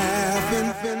you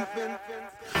laughing.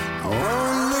 I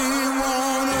only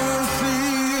wanna see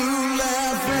you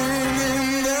laughing in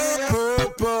the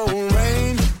purple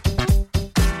rain.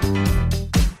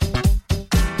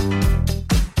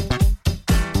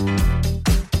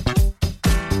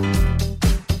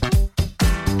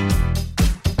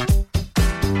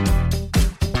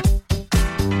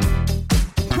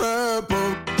 Purple.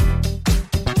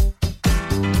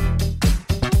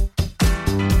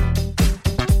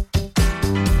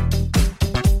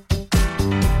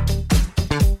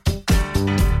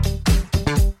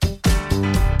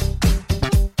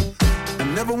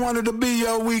 I wanted to be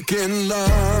your weekend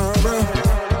lover.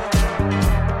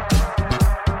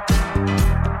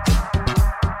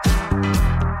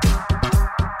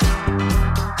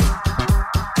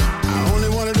 I only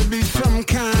wanted to be some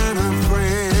kind of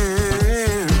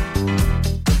friend.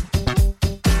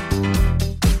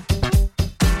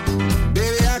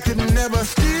 Baby, I could never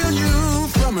steal you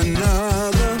from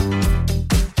another.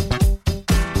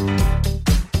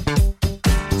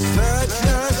 Such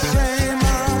a shame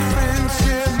our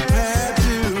friendship had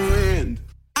to end.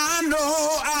 I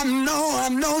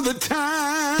know the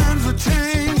times are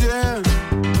changing.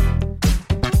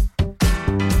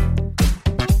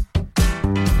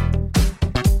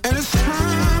 And it's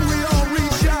time we all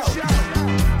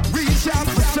reach out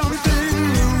for something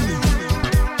new.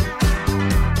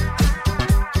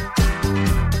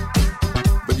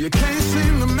 But you can't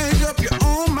seem to make up your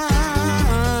own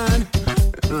mind,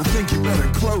 and I think you better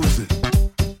close it.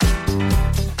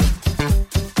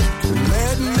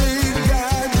 Let me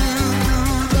guide you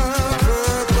through the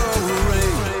purple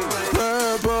rain.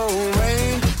 Purple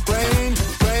rain, rain,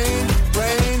 rain,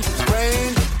 rain,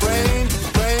 rain, rain,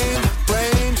 rain,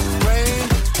 rain, rain.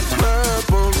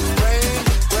 Purple rain,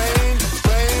 rain,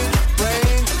 rain,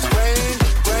 rain, rain,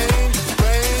 rain,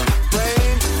 rain,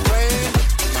 rain, rain.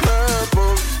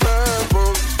 Purple,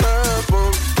 purple, purple,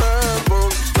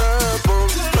 purple, purple,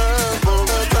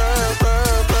 purple,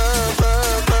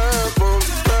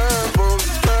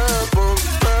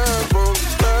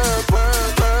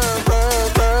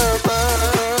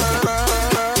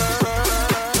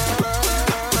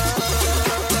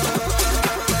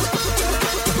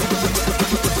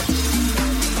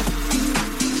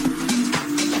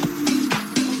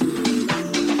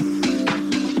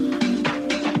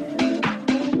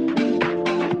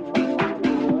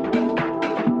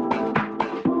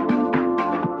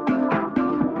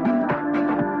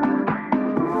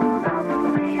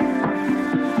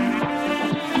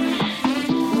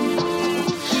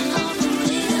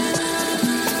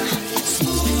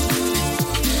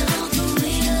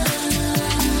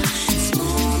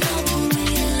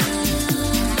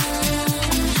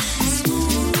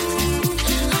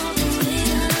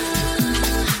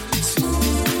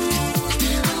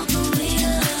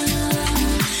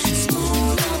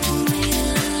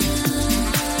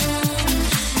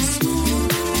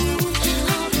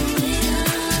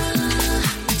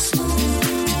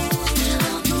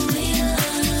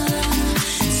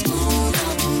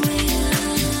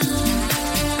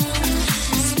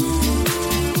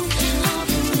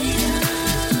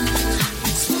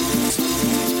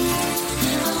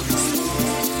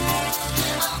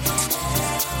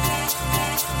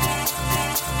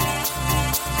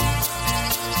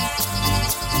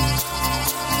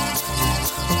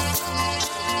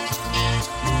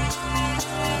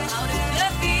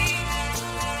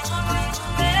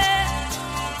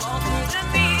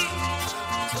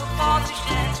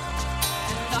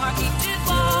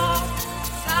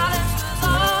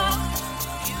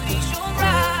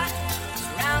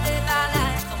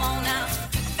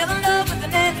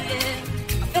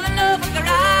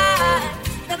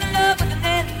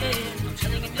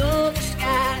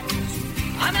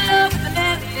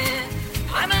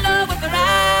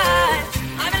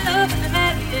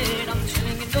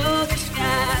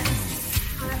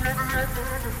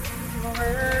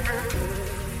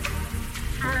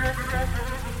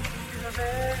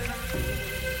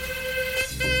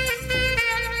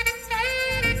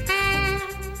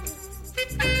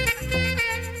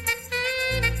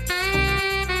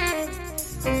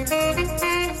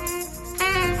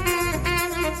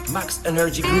 Maxx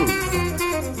Energy Group,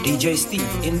 DJ Steve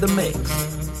in the mix.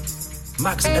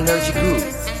 Maxx Energy Group,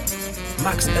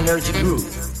 Maxx Energy Group,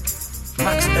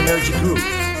 Maxx Energy Group,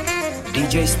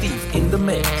 DJ Steve in the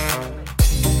mix.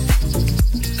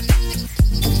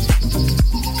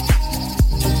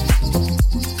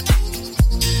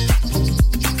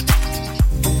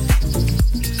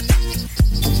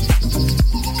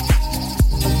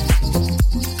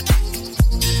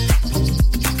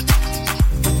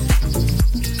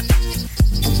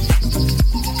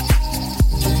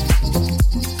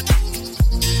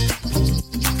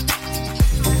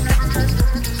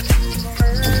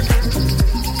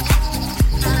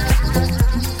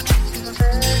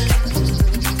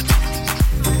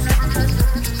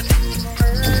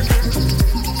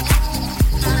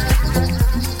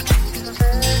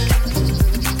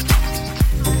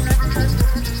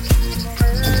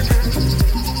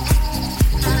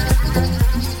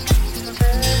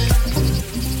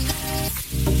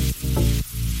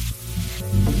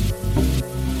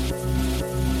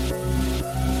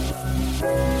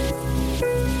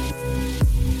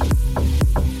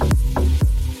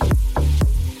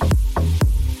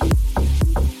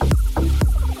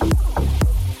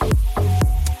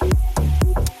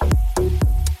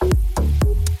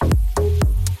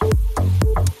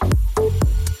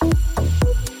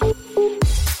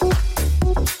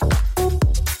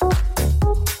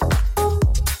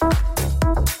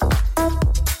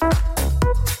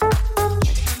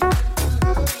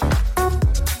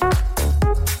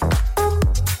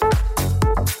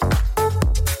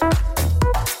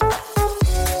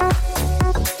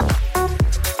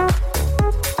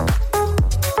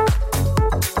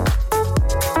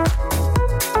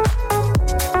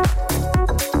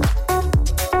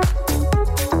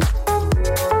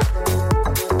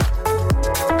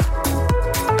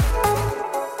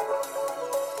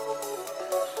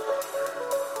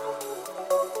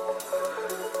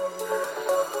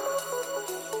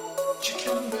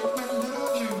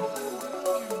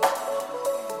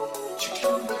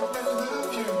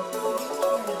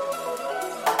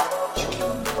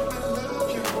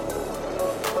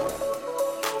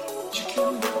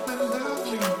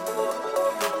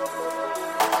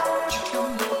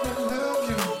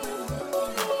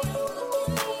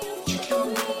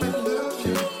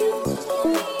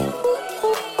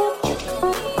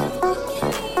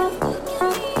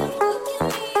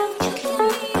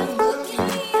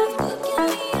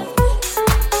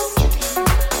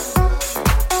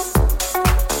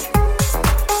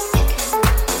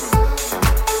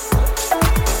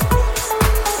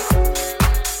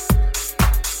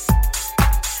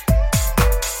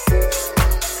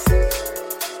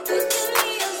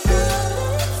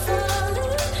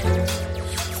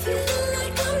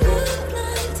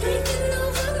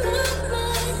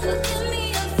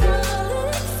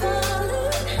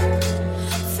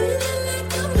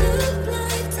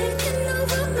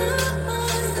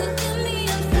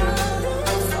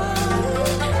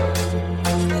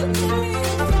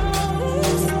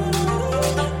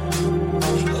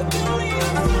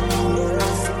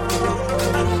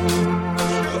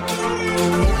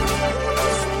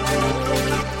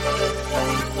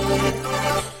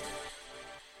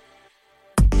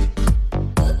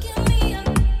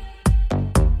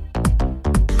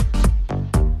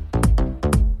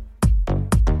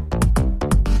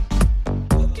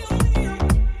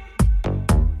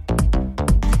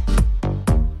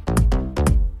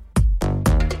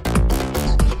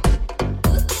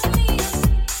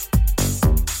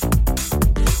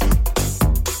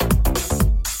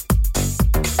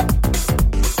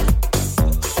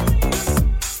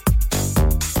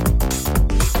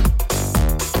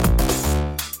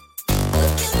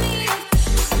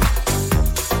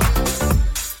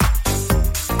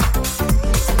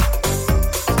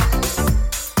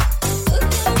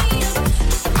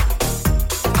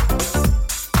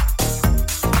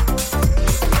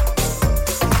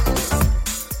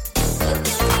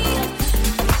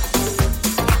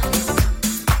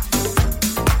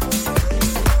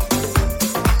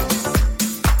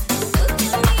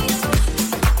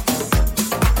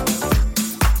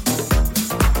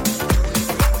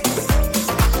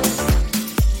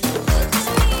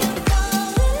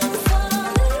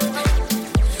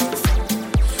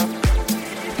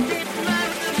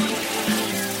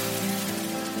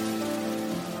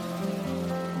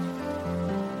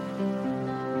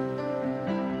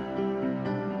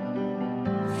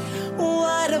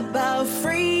 about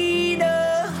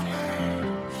freedom.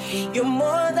 You're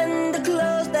more than the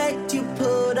clothes that you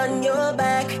put on your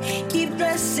back. Keep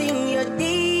dressing your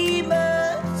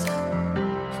demons.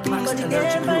 Maxx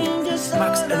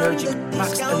Energy Group.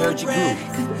 Maxx Energy Group.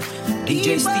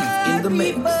 DJ Steve in the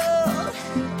mix.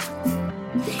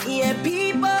 Yeah,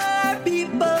 people are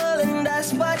people, and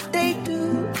that's what they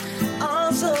do.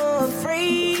 Also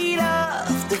afraid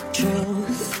of the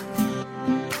truth.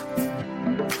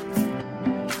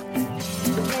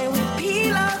 Can we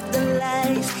peel off the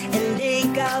lies and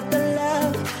take out the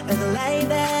love of the light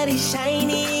that is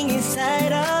shining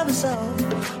inside of us all?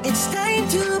 It's time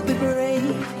to be brave.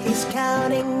 He's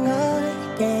counting our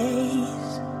days.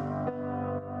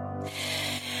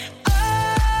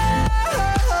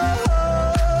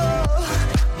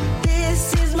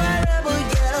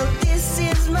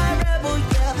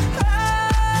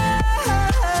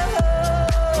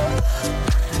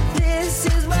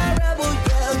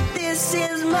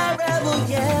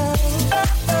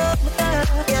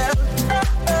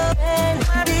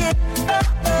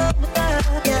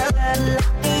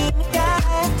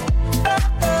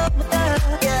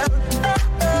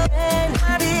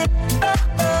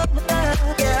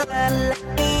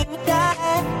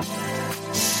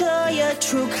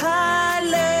 True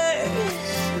colors,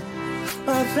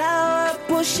 a flower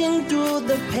pushing through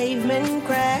the pavement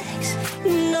cracks.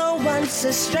 No one's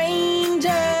a stranger.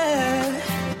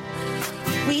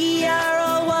 We are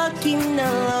all walking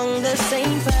along the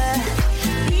same path.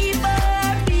 People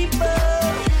are people.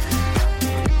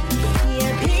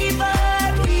 Yeah, people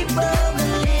are people. We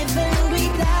live and we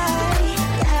die.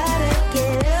 Gotta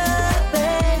get up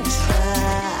and try.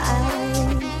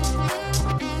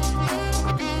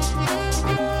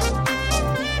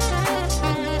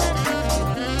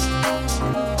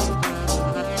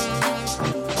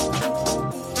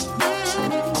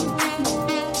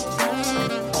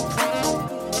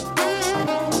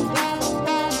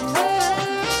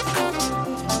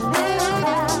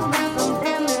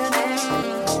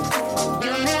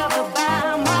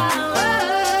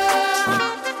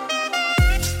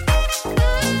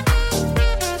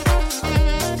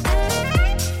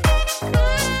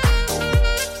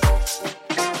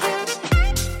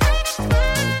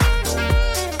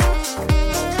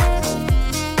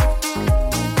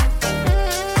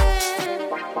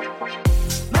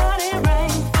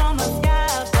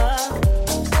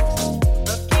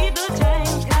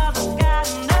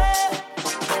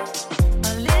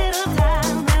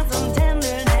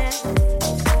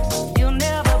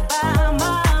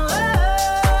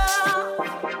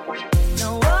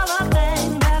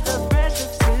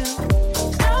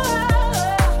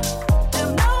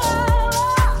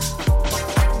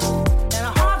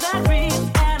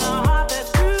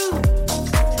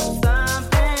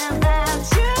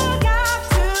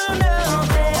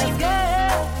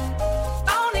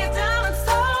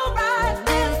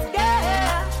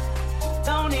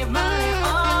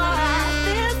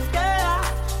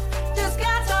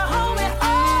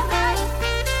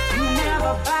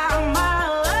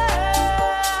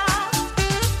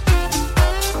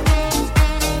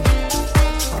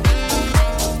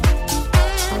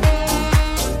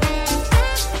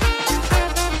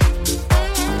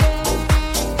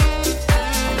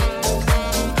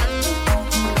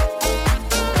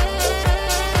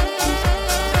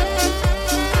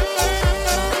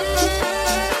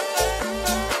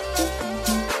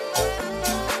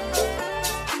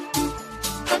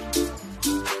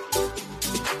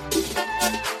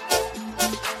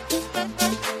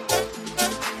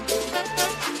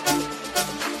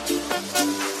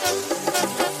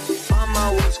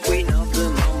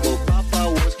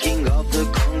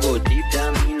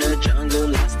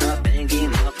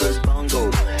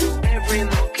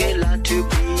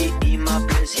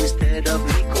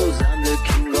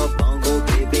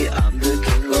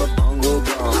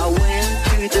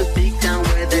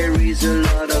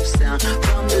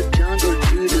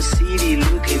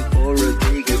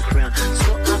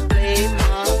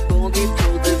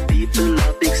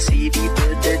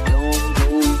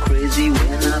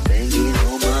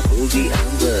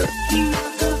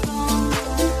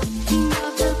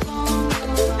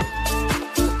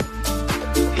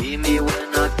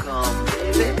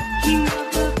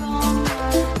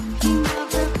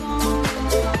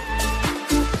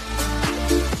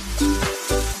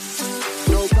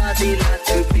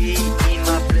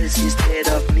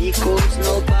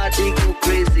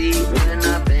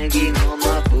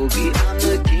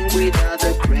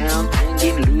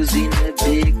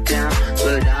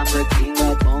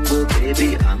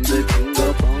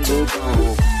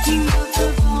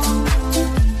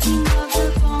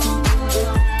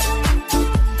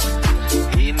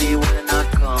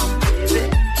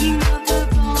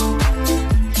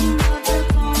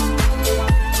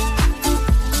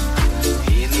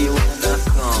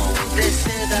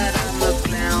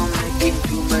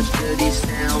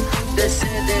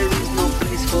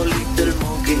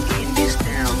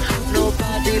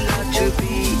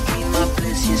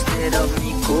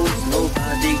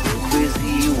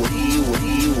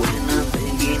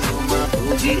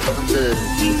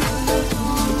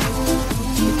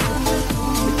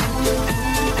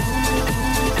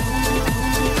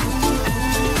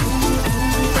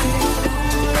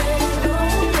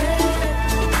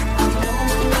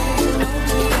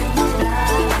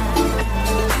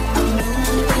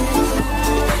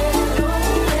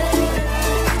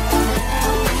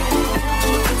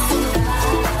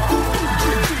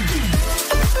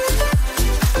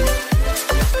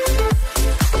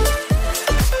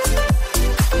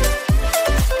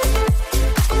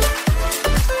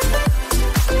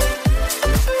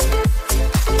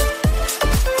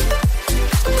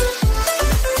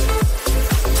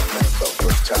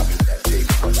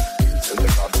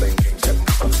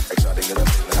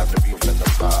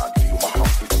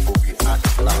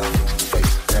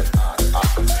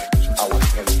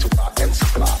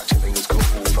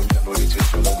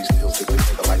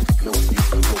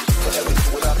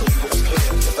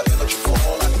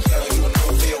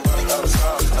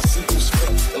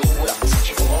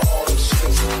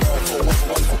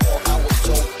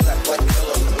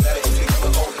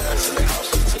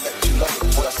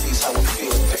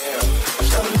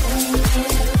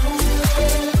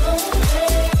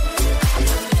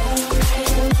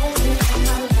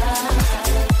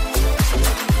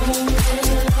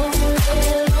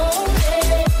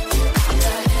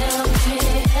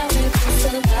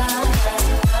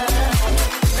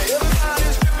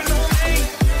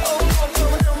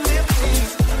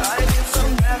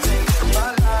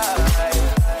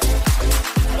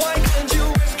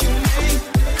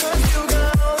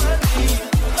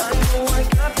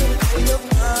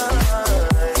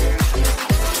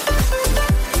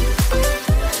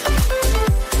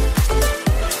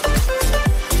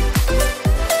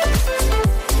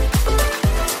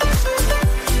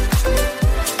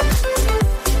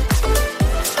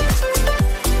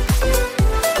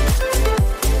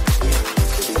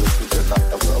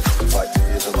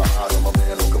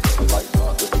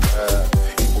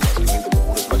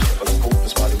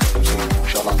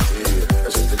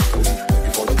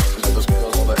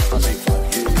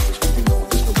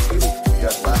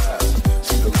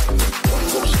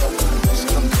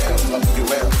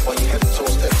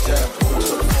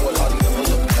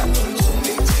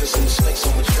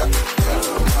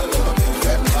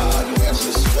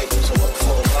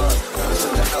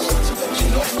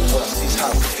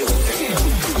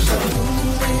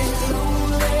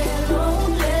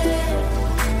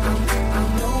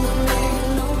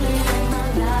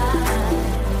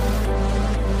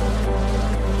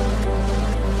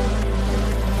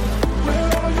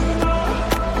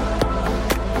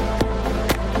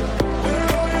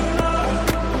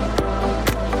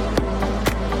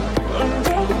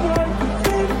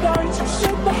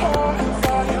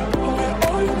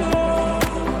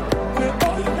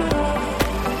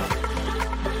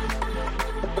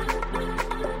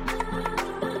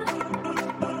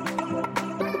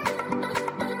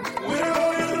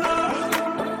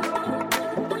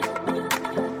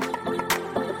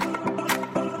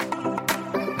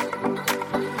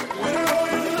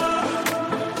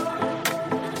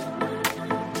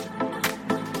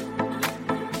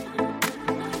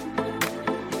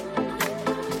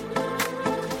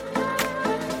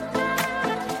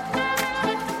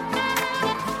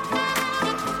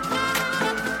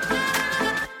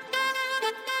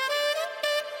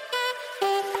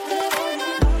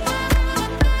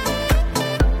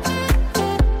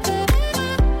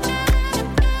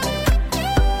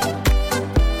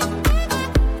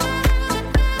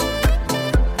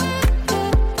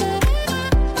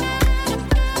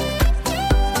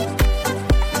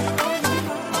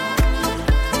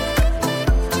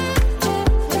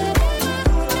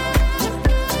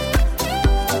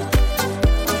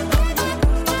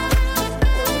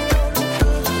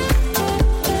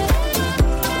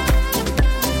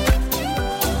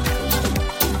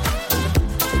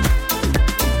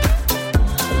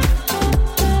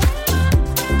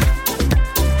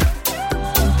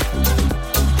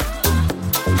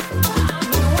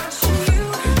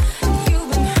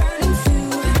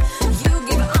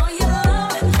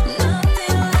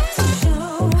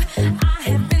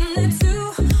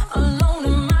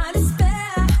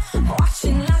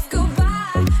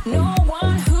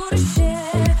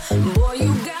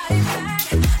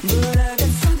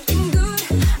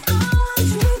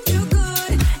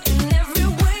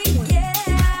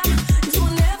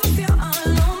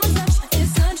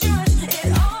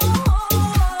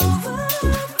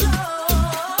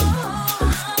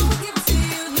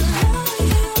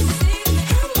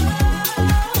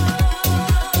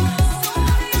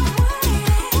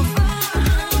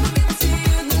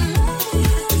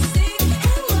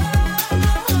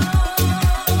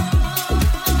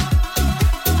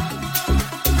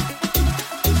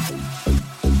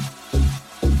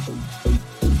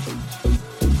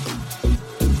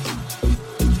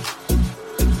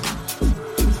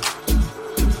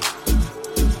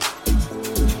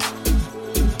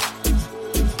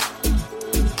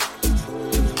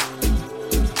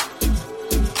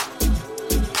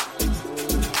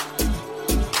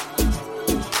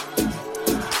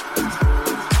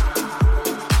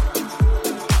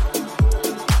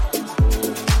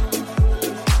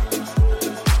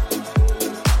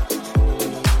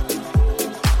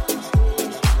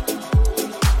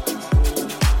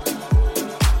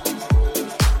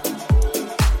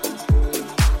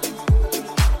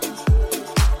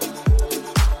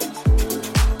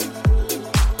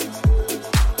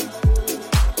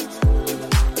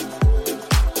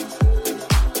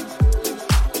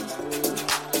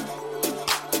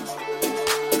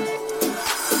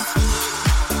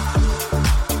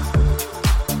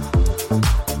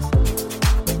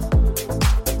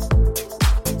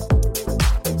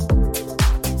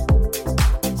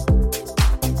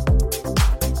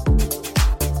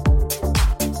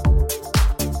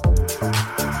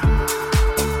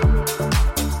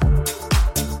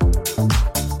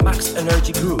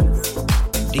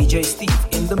 DJ Steve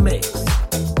in the mix.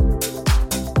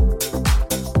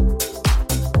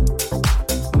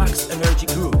 Maxx Energy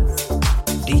Groove.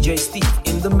 DJ Steve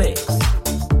in the mix.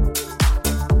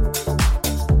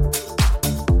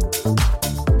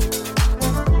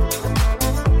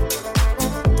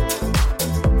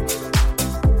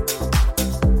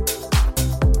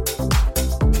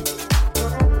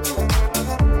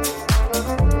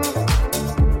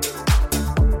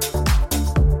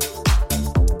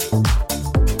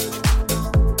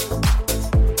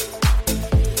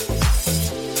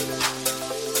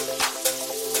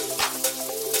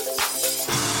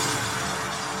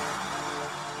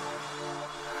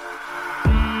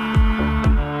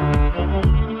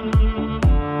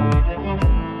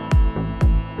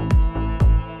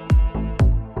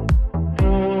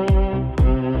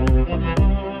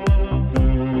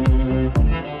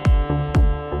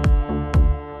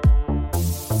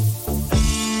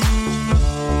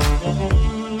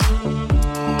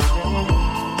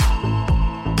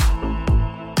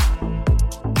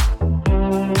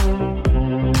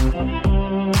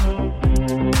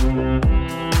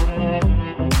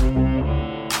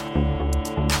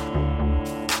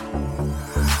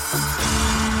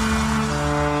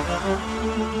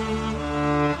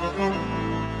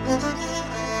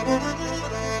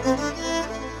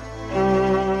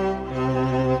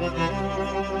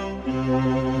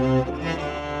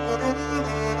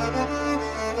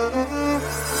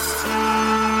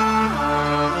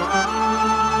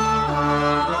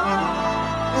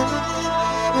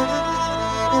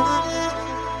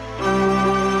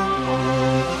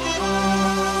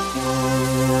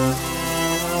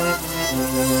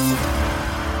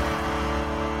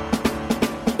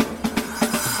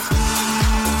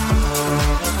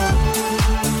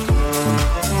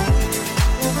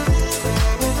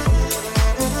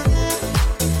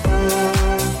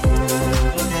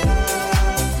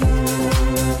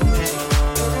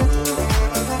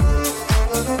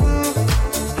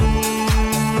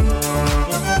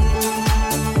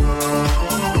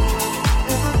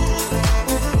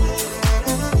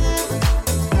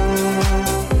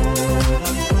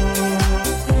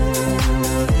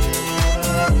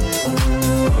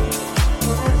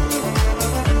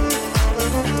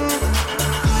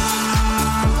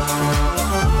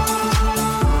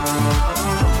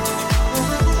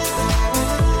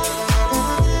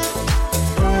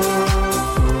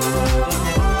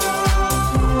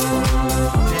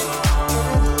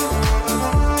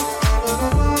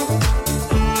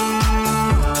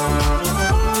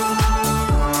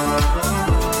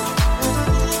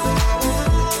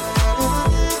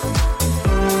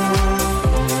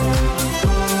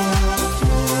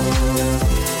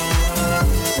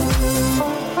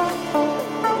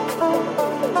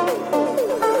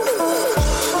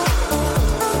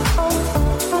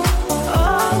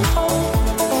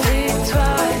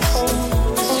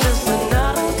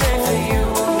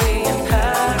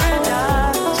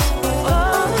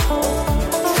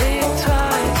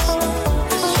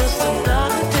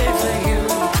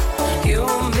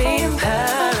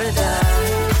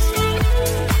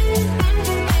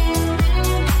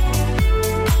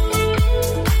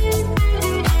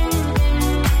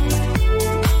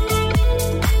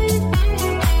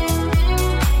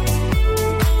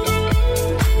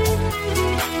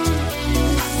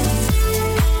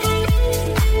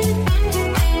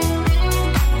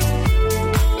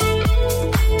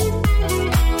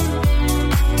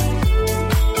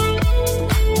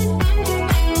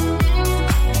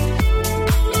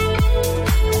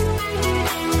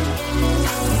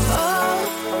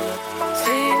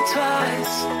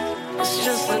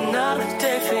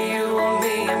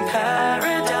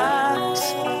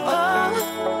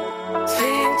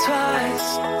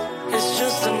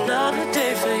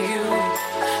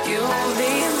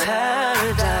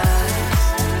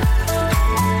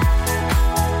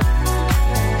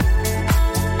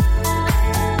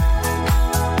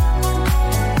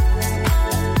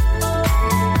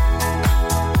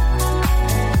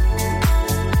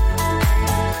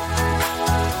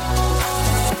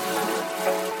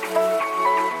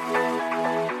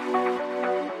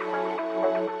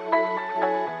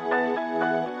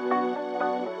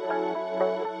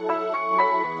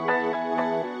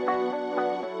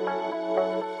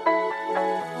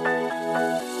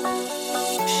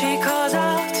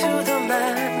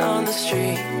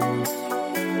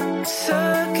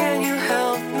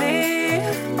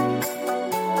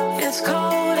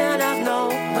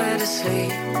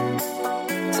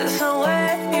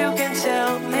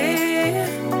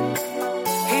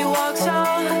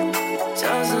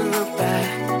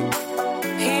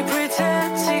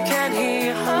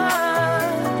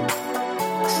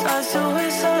 Starts to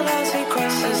whistle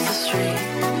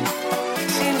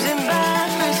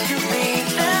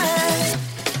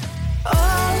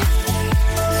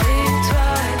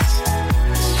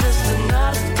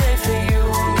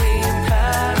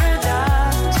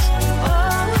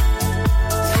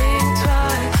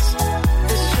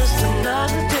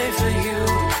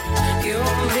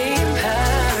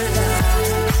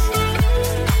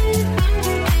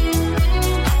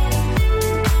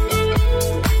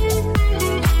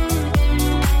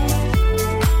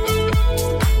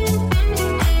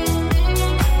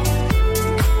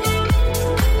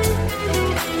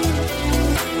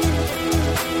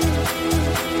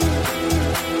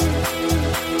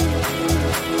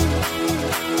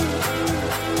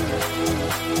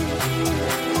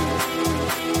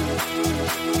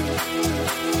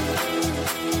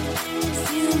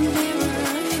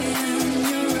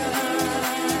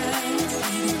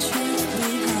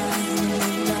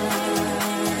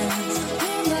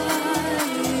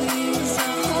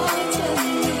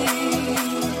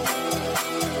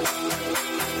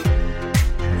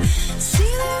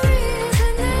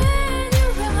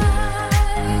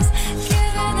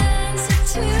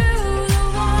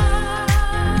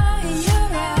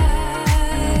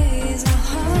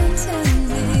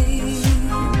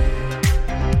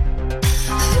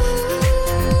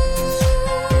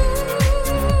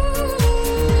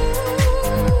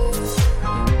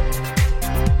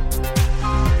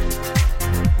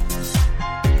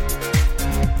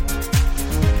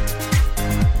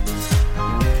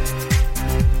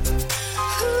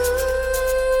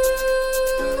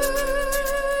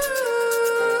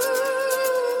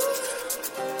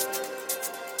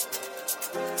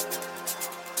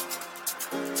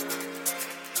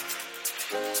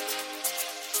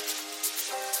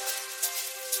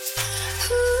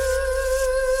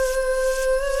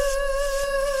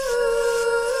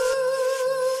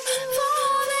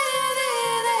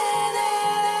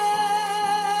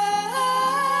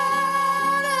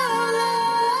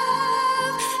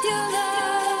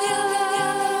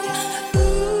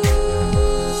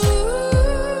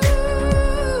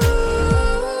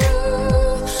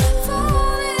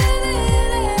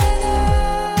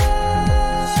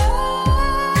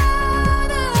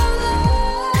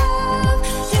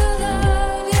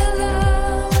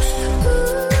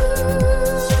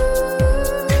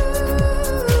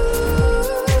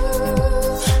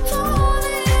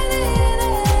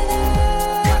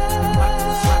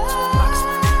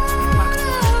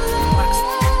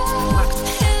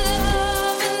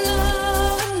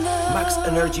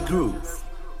Energy Groove.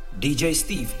 DJ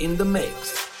Steve in the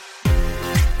mix.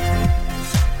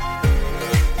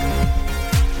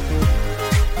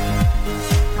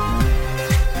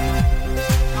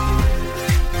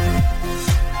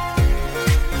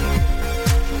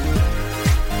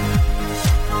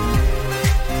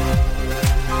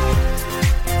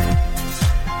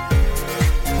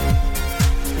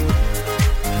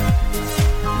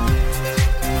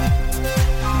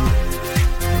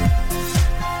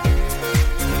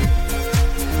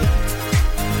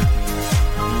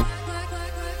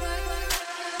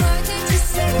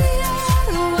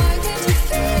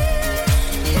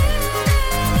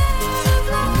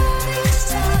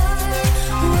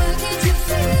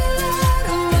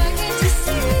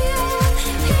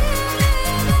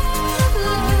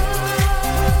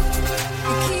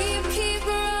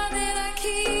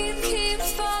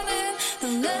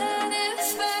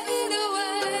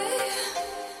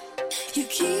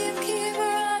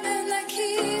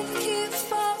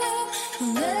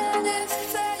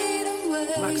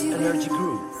 Maxx Energy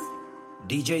Groove.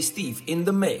 DJ Steve in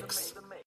the mix.